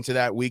going into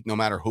that week, no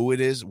matter who it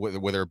is,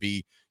 whether it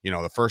be,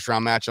 the first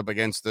round matchup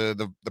against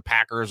the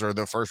Packers or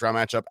the first round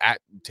matchup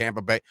at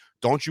Tampa Bay?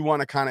 Don't you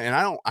want to kind of, and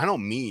I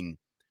don't mean,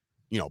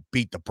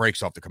 beat the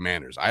brakes off the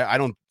Commanders. I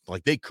don't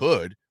like, they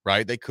could,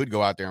 right? They could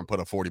go out there and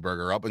put a 40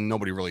 burger up and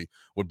nobody really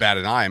would bat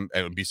an eye and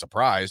would be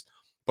surprised.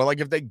 But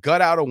like if they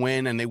gut out a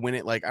win and they win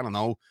it like, I don't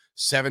know,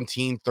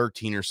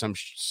 17-13 or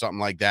something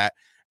like that,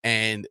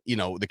 and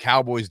the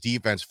Cowboys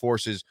defense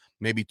forces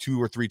maybe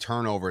 2 or 3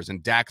 turnovers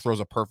and Dak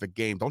throws a perfect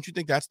game, don't you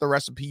think that's the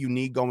recipe you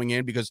need going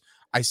in? Because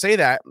I say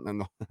that,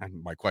 and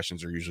my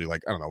questions are usually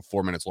like, I don't know,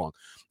 4 minutes long.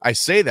 I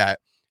say that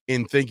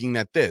in thinking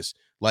that this,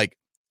 like,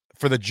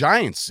 for the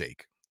Giants'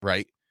 sake,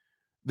 right?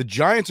 The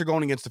Giants are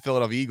going against the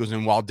Philadelphia Eagles,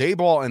 and while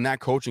Daboll and that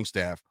coaching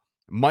staff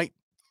might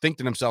think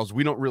to themselves,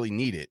 we don't really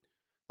need it,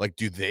 like,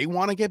 do they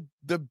want to get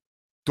the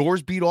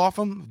doors beat off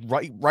them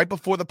right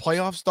before the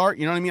playoffs start?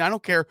 You know what I mean? I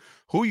don't care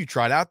who you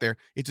tried out there.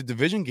 It's a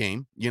division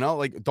game,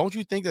 like, don't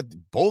you think that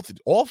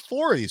all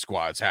 4 of these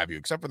squads have you,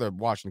 except for the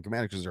Washington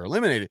Commanders because they're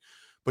eliminated?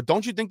 But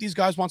don't you think these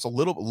guys wants a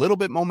little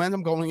bit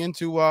momentum going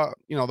into,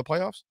 the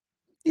playoffs?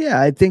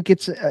 Yeah, I think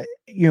it's,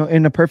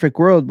 in a perfect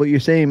world, what you're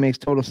saying makes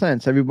total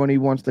sense. Everybody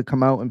wants to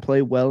come out and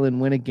play well and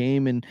win a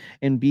game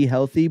and be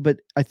healthy. But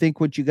I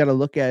think what you got to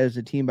look at is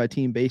a team by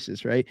team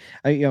basis, right?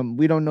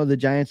 We don't know the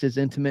Giants as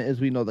intimate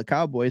as we know the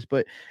Cowboys,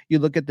 but you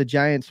look at the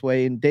Giants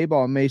way, and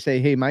Daboll may say,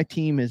 hey, my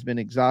team has been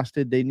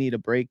exhausted. They need a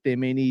break. They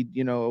may need,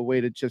 a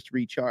way to just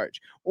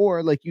recharge.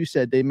 Or like you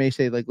said, they may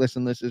say, like,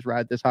 listen, let's just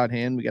ride this hot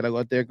hand. We got to go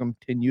out there,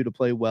 continue to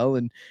play well.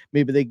 And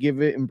maybe they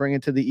give it and bring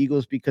it to the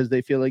Eagles because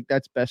they feel like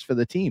that's best for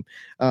the team.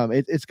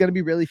 It's going to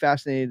be really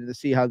fascinating to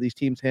see how these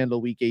teams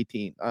handle week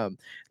 18.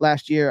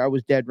 Last year I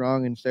was dead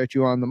wrong and start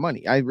you on the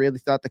money. I really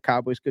thought the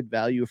Cowboys could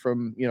value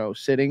from,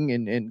 sitting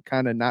and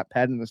kind of not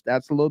padding the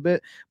stats a little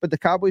bit, but the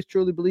Cowboys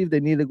truly believe they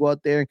need to go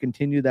out there and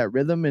continue that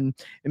rhythm. And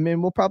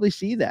we'll probably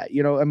see that,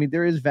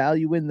 there is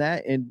value in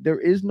that, and there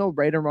is no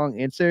right or wrong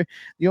answer.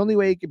 The only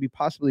way it could be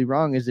possibly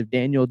wrong is if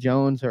Daniel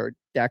Jones or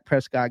Dak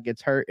Prescott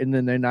gets hurt and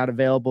then they're not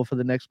available for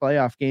the next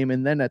playoff game.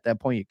 And then at that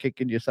point, you're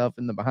kicking yourself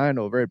in the behind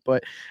over it.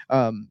 But,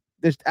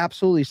 there's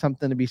absolutely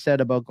something to be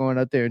said about going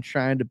out there and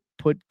trying to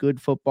put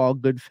good football,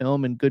 good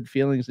film, and good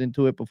feelings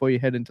into it before you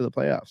head into the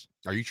playoffs.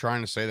 Are you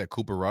trying to say that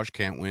Cooper Rush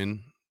can't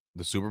win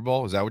the Super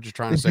Bowl? Is that what you're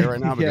trying to say right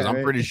now? Because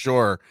I'm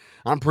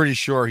pretty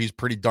sure he's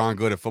pretty darn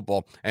good at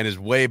football and is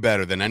way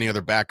better than any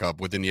other backup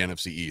within the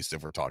NFC East,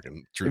 if we're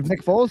talking truth. If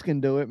Nick Foles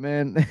can do it,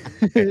 man.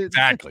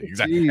 Exactly.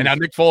 And now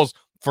Nick Foles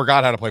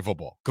forgot how to play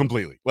football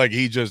completely. Like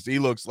he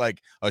looks like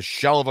a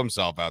shell of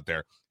himself out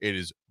there. It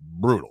is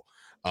brutal.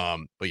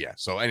 But yeah,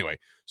 so anyway,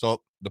 so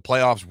the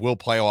playoffs will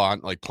play on,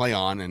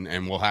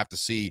 and we'll have to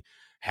see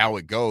how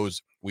it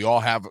goes. We all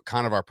have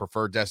kind of our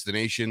preferred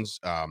destinations.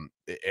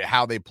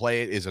 How they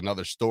play it is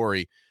another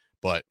story,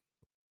 but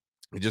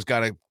you just got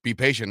to be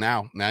patient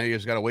now. Now you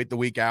just got to wait the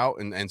week out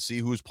and see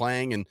who's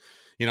playing. And,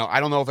 I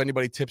don't know if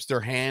anybody tips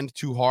their hand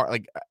too hard.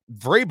 Like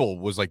Vrabel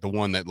was like the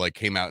one that like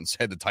came out and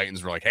said the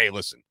Titans were like, hey,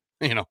 listen,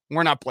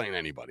 we're not playing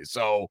anybody.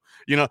 So,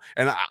 and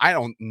I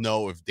don't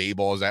know if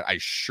Daboll is that. I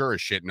sure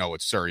as shit know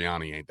it's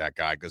Sirianni ain't that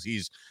guy, because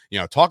he's,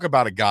 talk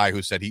about a guy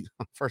who said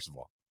first of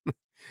all,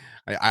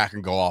 I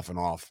can go off and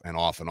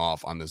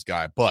off on this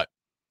guy. But,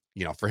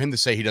 for him to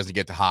say he doesn't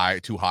get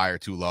too high or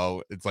too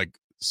low, it's like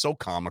so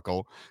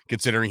comical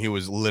considering he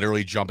was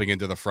literally jumping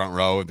into the front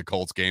row of the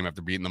Colts game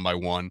after beating them by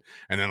 1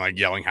 and then like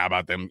yelling, how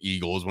about them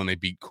Eagles when they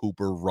beat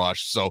Cooper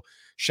Rush. So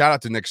shout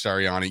out to Nick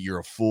Sirianni. You're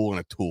a fool and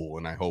a tool.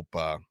 And I hope,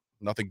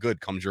 nothing good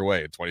comes your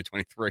way in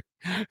 2023.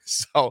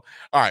 So, all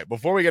right,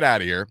 before we get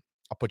out of here,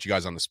 I'll put you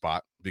guys on the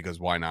spot because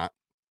why not?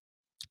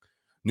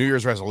 New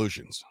Year's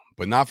resolutions,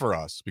 but not for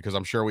us, because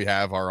I'm sure we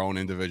have our own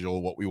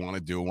individual, what we want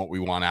to do and what we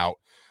want out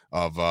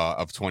of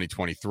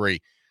 2023.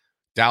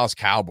 Dallas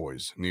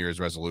Cowboys, New Year's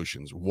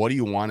resolutions. What do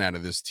you want out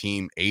of this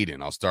team?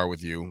 Aiden, I'll start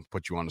with you,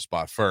 put you on the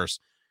spot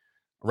first.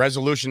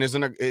 Resolution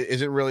isn't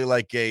really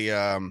like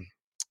a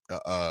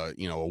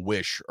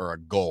wish or a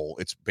goal.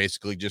 It's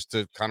basically just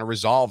to kind of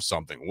resolve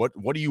something.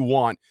 What do you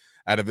want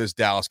out of this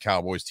Dallas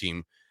Cowboys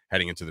team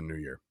heading into the new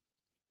year?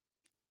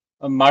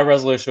 My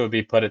resolution would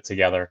be put it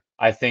together.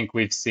 I think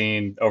we've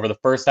seen over the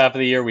first half of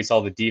the year, we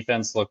saw the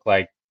defense look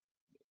like,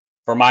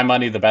 for my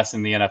money, the best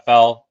in the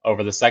NFL.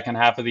 Over the second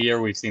half of the year,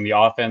 we've seen the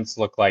offense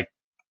look like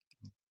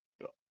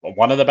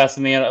one of the best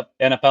in the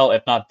NFL,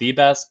 if not the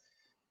best.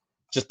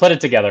 just put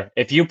it together.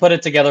 If you put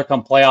it together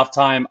come playoff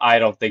time, I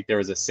don't think there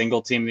is a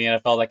single team in the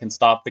NFL that can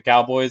stop the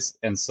Cowboys.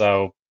 And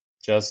so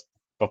just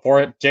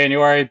before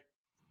January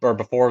or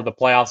before the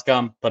playoffs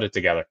come, put it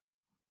together.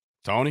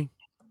 Tony?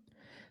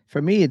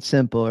 For me, it's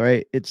simple,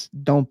 right? It's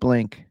don't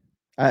blink.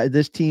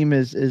 This team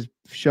is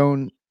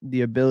shown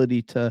the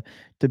ability to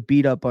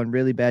beat up on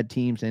really bad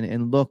teams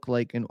and look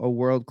like a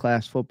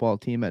world-class football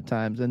team at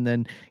times. And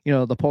then,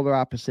 the polar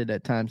opposite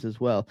at times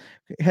as well.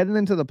 Heading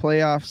into the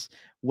playoffs,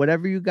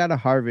 whatever you got to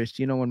harvest,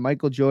 when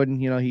Michael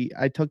Jordan,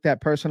 I took that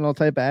personal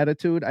type of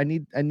attitude. I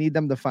need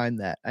them to find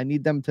that. I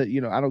need them to,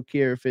 I don't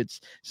care if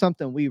it's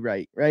something we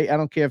write, right? I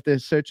don't care if they're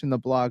searching the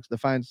blogs to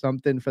find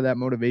something for that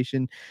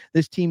motivation.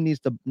 This team needs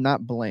to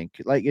not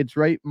blink. Like, it's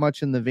right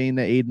much in the vein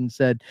that Aiden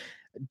said.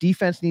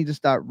 Defense needs to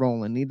start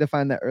rolling, need to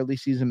find that early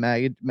season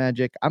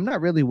magic. I'm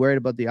not really worried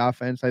about the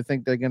offense. I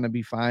think they're going to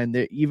be fine.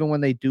 Even when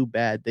they do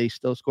bad, they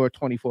still score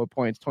 24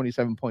 points,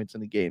 27 points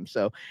in the game.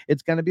 So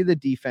it's going to be the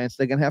defense.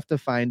 They're going to have to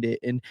find it.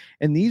 And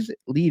these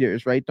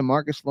leaders, right?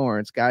 DeMarcus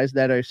Lawrence, guys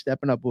that are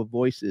stepping up with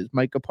voices,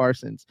 Micah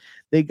Parsons,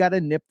 they got to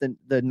nip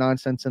the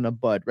nonsense in the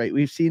bud, right?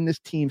 We've seen this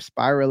team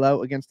spiral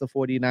out against the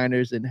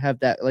 49ers and have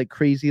that like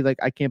crazy, like,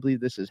 I can't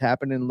believe this is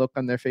happening look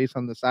on their face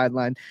on the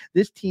sideline.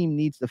 This team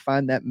needs to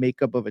find that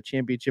makeup of a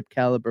championship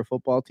caliber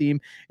football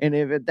team.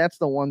 And that's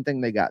the one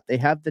thing they got. They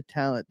have the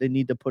talent. They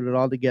need to put it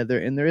all together.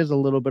 And there is a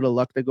little bit of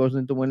luck that goes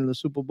into winning the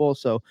Super Bowl.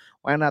 So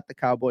why not the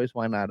Cowboys?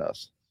 Why not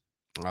us?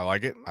 I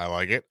like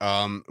it.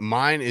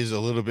 Mine is a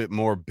little bit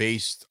more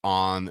based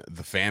on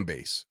the fan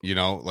base,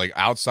 like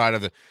outside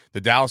of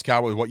the Dallas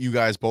Cowboys. What you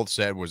guys both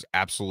said was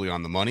absolutely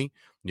on the money.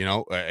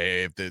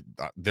 If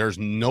there's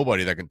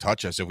nobody that can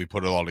touch us if we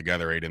put it all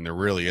together, Aiden, there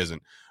really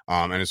isn't.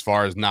 And as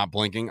far as not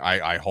blinking,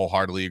 I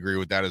wholeheartedly agree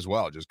with that as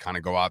well. Just kind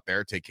of go out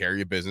there, take care of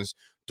your business.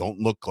 Don't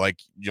look like,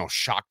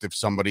 shocked if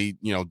somebody,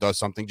 does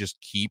something. Just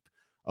keep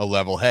a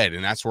level head.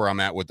 And that's where I'm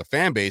at with the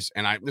fan base.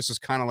 And this is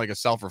kind of like a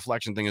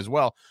self-reflection thing as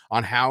well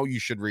on how you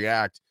should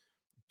react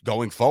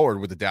going forward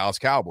with the Dallas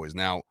Cowboys.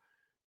 Now,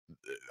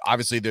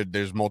 obviously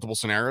there's multiple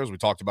scenarios. We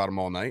talked about them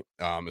all night,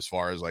 as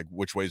far as like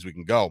which ways we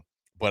can go.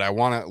 But I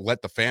want to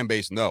let the fan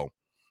base know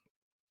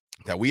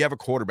that we have a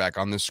quarterback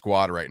on this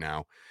squad right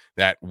now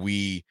that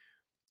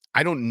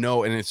I don't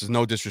know, and this is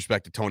no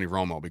disrespect to Tony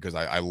Romo because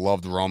I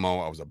loved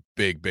Romo. I was a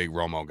big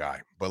Romo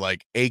guy. But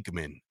like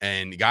Aikman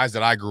and guys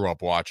that I grew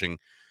up watching,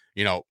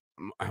 I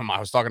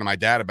was talking to my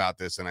dad about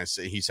this, and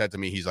he said to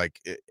me, he's like,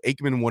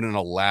 Aikman wouldn't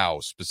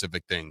allow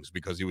specific things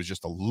because he was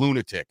just a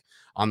lunatic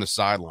on the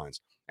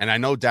sidelines. And I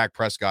know Dak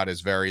Prescott is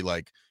very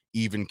like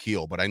even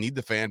keel, but I need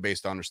the fan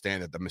base to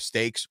understand that the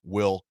mistakes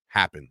will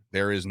happen.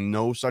 There is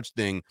no such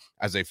thing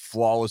as a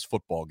flawless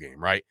football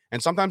game, right?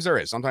 And sometimes there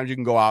is. Sometimes you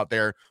can go out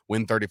there,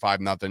 win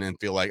 35-0 and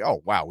feel like,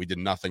 oh, wow, we did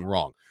nothing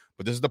wrong.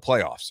 But this is the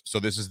playoffs. So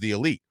this is the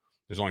elite.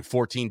 There's only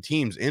 14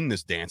 teams in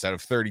this dance out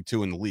of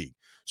 32 in the league.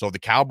 So if the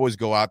Cowboys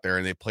go out there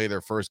and they play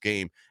their first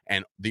game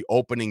and the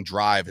opening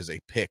drive is a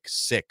pick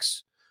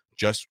six,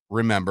 just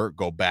remember,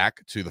 go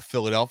back to the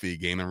Philadelphia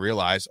game and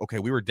realize, okay,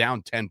 we were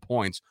down 10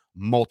 points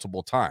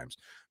multiple times.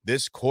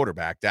 This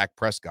quarterback, Dak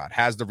Prescott,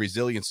 has the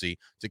resiliency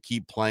to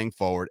keep playing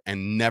forward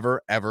and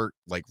never, ever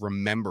like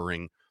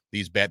remembering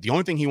these bad. The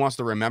only thing he wants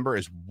to remember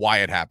is why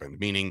it happened,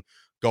 meaning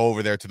go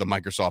over there to the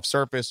Microsoft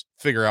Surface,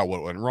 figure out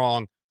what went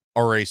wrong,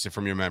 erase it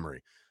from your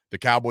memory. The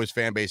Cowboys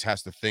fan base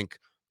has to think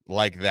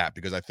like that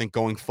because I think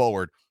going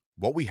forward,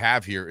 what we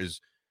have here is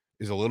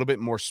a little bit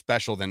more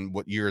special than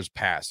what years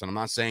past. And I'm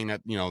not saying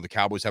that, the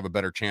Cowboys have a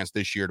better chance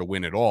this year to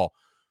win it all.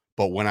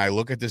 But when I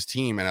look at this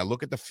team and I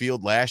look at the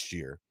field last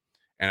year,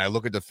 and I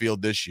look at the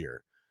field this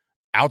year,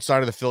 outside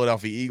of the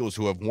Philadelphia Eagles,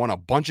 who have won a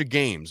bunch of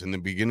games in the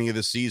beginning of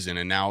the season,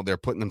 and now they're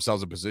putting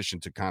themselves in position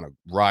to kind of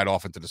ride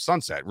off into the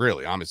sunset,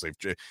 really, honestly.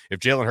 If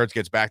Jalen Hurts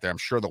gets back there, I'm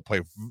sure they'll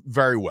play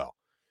very well.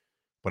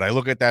 But I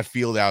look at that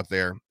field out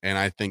there, and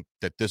I think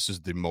that this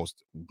is the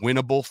most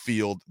winnable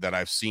field that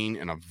I've seen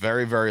in a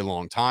very, very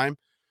long time.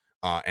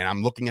 And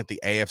I'm looking at the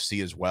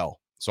AFC as well.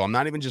 So I'm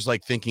not even just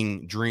like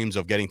thinking dreams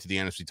of getting to the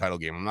NFC title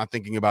game. I'm not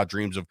thinking about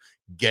dreams of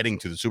getting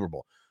to the Super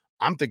Bowl.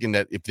 I'm thinking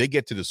that if they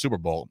get to the Super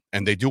Bowl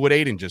and they do what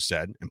Aiden just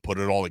said and put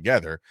it all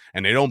together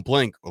and they don't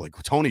blink, like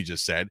Tony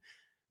just said,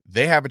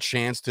 they have a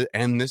chance to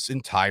end this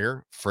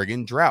entire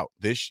friggin' drought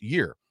this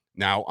year.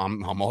 Now,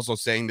 I'm also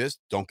saying this,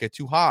 don't get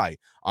too high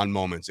on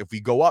moments. If we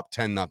go up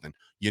 10-0,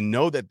 you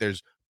know that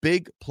there's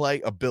big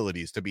play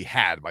abilities to be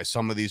had by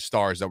some of these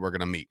stars that we're going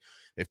to meet.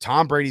 If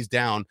Tom Brady's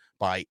down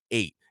by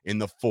 8 in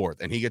the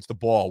fourth and he gets the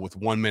ball with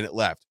 1 minute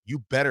left, you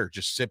better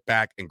just sit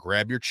back and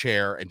grab your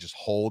chair and just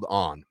hold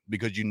on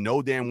because you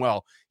know damn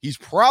well he's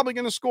probably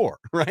going to score,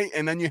 right?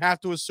 And then you have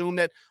to assume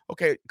that,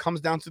 okay, it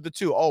comes down to the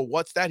 2. Oh,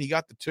 what's that? He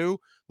got the 2.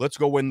 Let's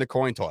go win the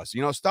coin toss.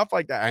 Stuff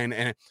like that.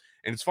 And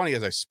it's funny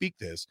as I speak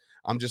this,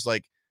 I'm just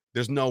like,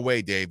 there's no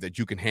way, Dave, that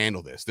you can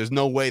handle this. There's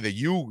no way that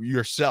you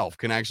yourself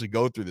can actually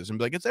go through this and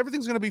be like,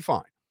 everything's going to be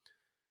fine.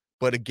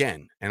 But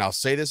again, and I'll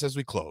say this as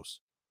we close,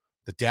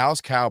 the Dallas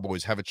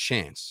Cowboys have a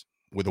chance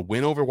with a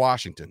win over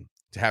Washington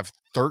to have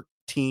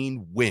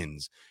 13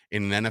 wins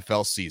in an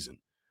NFL season.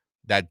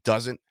 That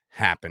doesn't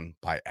happen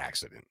by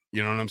accident.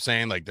 You know what I'm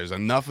saying? Like, there's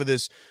enough of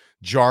this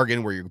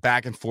jargon where you're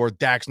back and forth.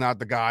 Dak's not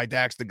the guy.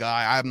 Dak's the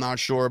guy. I'm not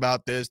sure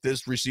about this.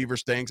 This receiver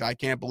stinks. I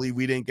can't believe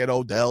we didn't get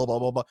Odell, blah,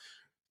 blah, blah.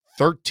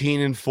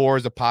 13-4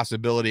 is a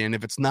possibility. And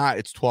if it's not,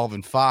 it's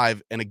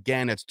 12-5. And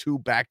again, it's 2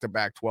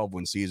 back-to-back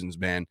 12-win seasons,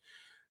 man.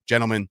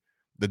 Gentlemen,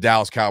 the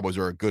Dallas Cowboys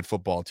are a good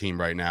football team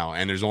right now.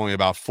 And there's only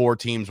about 4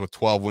 teams with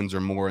 12 wins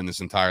or more in this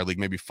entire league,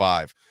 maybe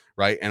 5,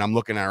 right? And I'm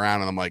looking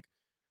around and I'm like,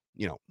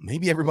 you know,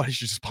 maybe everybody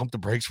should just pump the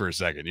brakes for a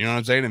second. You know what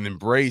I'm saying? And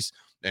embrace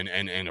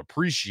and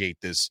appreciate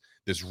this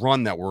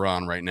run that we're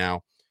on right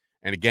now.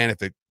 And again,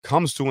 if it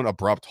comes to an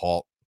abrupt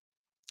halt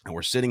and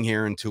we're sitting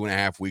here in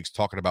 2.5 weeks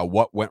talking about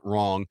what went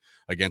wrong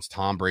against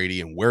Tom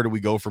Brady and where do we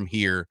go from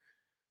here,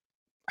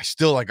 I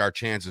still like our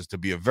chances to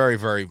be a very,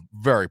 very,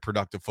 very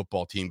productive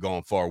football team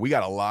going forward. We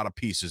got a lot of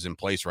pieces in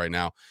place right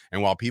now.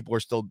 And while people are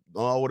still,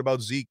 oh, what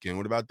about Zeke? And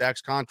what about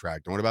Dak's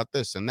contract? And what about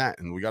this and that?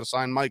 And we got to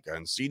sign Micah.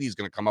 And CD's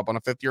going to come up on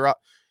a 5th year up.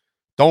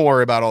 Don't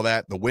worry about all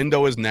that. The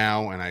window is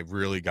now, and I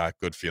really got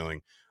good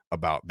feeling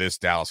about this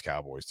Dallas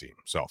Cowboys team.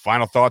 So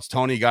final thoughts,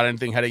 Tony, got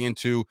anything heading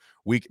into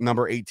week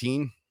number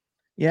 18?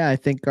 Yeah, I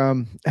think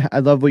I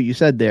love what you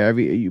said there.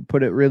 You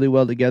put it really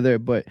well together,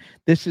 but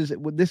this is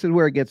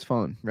where it gets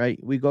fun, right?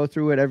 We go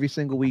through it every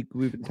single week.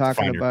 We've been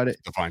talking about it.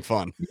 Define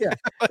fun. Yeah,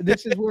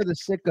 this is where the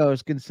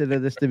sickos consider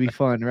this to be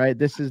fun, right?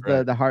 This is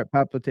the heart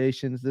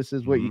palpitations. This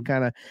is what you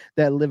kind of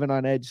that living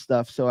on edge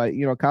stuff.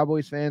 So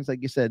Cowboys fans,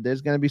 like you said,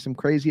 there's going to be some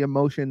crazy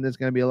emotion. There's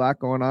going to be a lot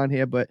going on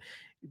here, but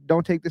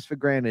don't take this for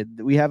granted.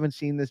 We haven't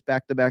seen this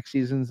back-to-back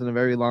seasons in a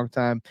very long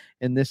time,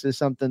 and this is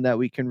something that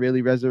we can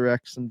really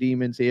resurrect some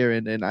demons here.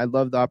 And I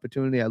love the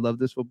opportunity. I love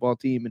this football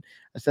team, and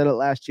I said it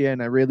last year,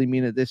 and I really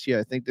mean it this year.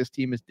 I think this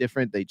team is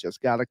different. They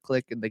just got to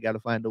click, and they got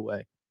to find a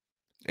way.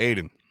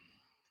 Aiden.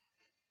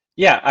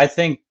 Yeah, I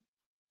think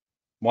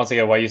once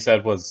again what you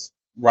said was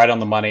right on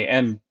the money,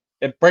 and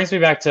it brings me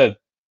back to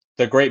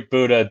the great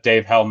Buddha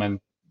Dave Hellman.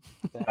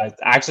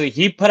 Actually,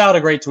 he put out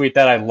a great tweet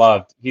that I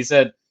loved. He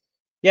said,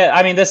 yeah,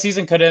 I mean, this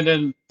season could end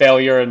in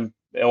failure, and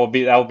that will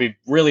be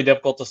really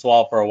difficult to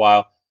swallow for a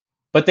while.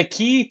 But the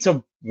key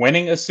to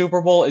winning a Super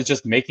Bowl is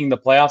just making the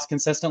playoffs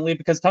consistently,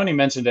 because Tony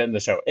mentioned it in the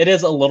show. It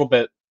is a little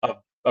bit of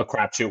a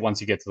crapshoot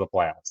once you get to the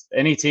playoffs.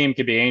 Any team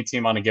could be any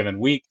team on a given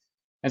week.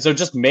 And so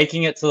just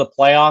making it to the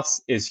playoffs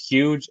is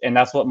huge, and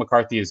that's what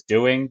McCarthy is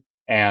doing.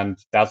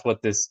 And that's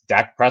what this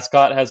Dak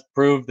Prescott has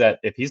proved, that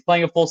if he's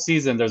playing a full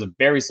season, there's a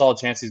very solid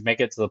chance he's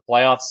making it to the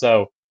playoffs.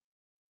 So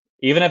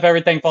even if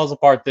everything falls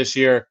apart this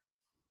year,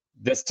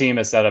 this team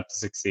is set up to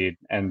succeed,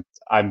 and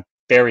I'm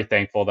very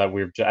thankful that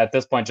we're at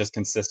this point just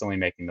consistently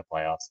making the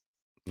playoffs.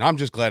 I'm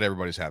just glad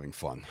everybody's having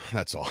fun.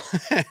 That's all.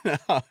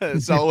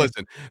 So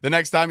listen, the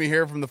next time you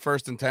hear from the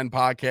First and 10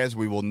 podcast,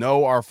 we will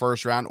know our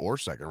first round or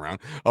second round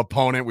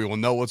opponent. We will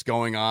know what's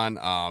going on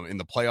in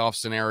the playoff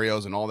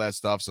scenarios and all that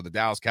stuff. So the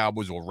Dallas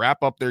Cowboys will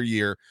wrap up their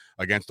year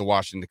against the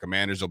Washington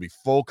Commanders. There'll be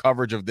full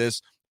coverage of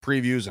this,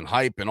 previews and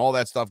hype and all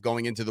that stuff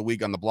going into the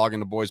week on the Blogging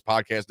the Boys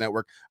podcast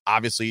network.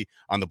 Obviously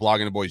on the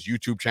Blogging the Boys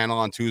YouTube channel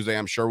on Tuesday,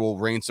 I'm sure we'll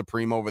reign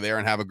supreme over there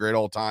and have a great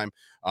old time,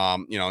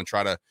 and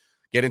try to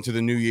get into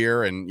the new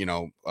year. And,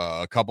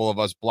 a couple of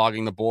us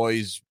Blogging the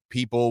Boys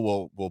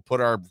people will put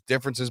our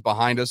differences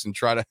behind us and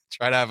try to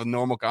have a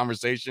normal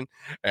conversation,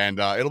 and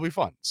it'll be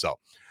fun. So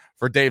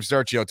for Dave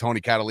Sergio, Tony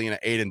Catalina,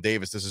 Aiden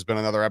Davis, this has been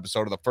another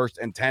episode of the First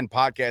and 10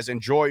 podcast.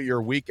 Enjoy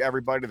your week,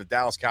 everybody. The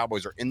Dallas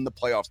Cowboys are in the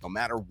playoffs no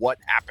matter what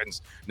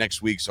happens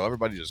next week. So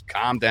everybody just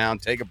calm down,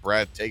 take a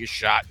breath, take a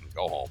shot, and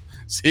go home.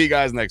 See you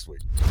guys next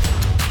week.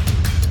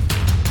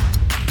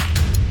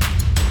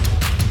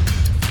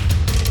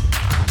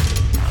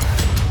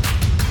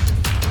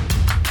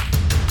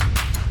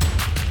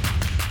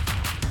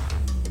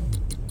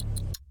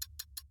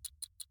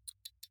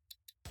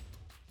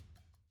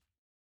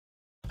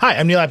 Hi,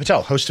 I'm Nilay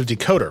Patel, host of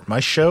Decoder, my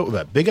show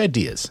about big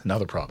ideas and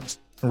other problems.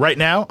 Right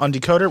now on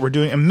Decoder, we're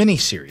doing a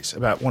mini-series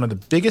about one of the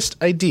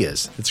biggest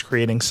ideas that's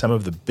creating some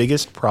of the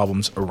biggest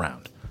problems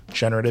around,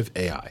 generative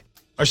AI.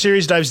 Our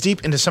series dives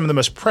deep into some of the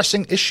most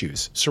pressing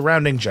issues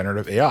surrounding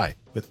generative AI,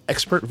 with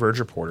expert Verge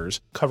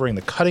reporters covering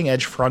the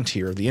cutting-edge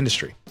frontier of the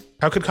industry.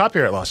 How could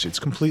copyright lawsuits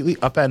completely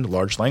upend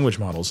large language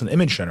models and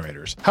image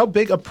generators? How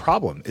big a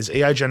problem is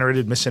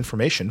AI-generated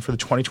misinformation for the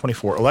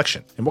 2024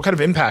 election? And what kind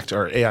of impact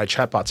are AI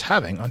chatbots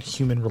having on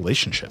human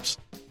relationships?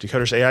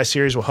 Decoder's AI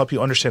series will help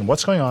you understand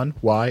what's going on,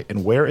 why,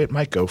 and where it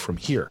might go from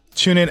here.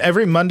 Tune in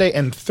every Monday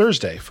and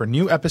Thursday for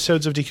new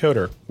episodes of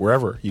Decoder,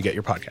 wherever you get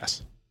your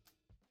podcasts.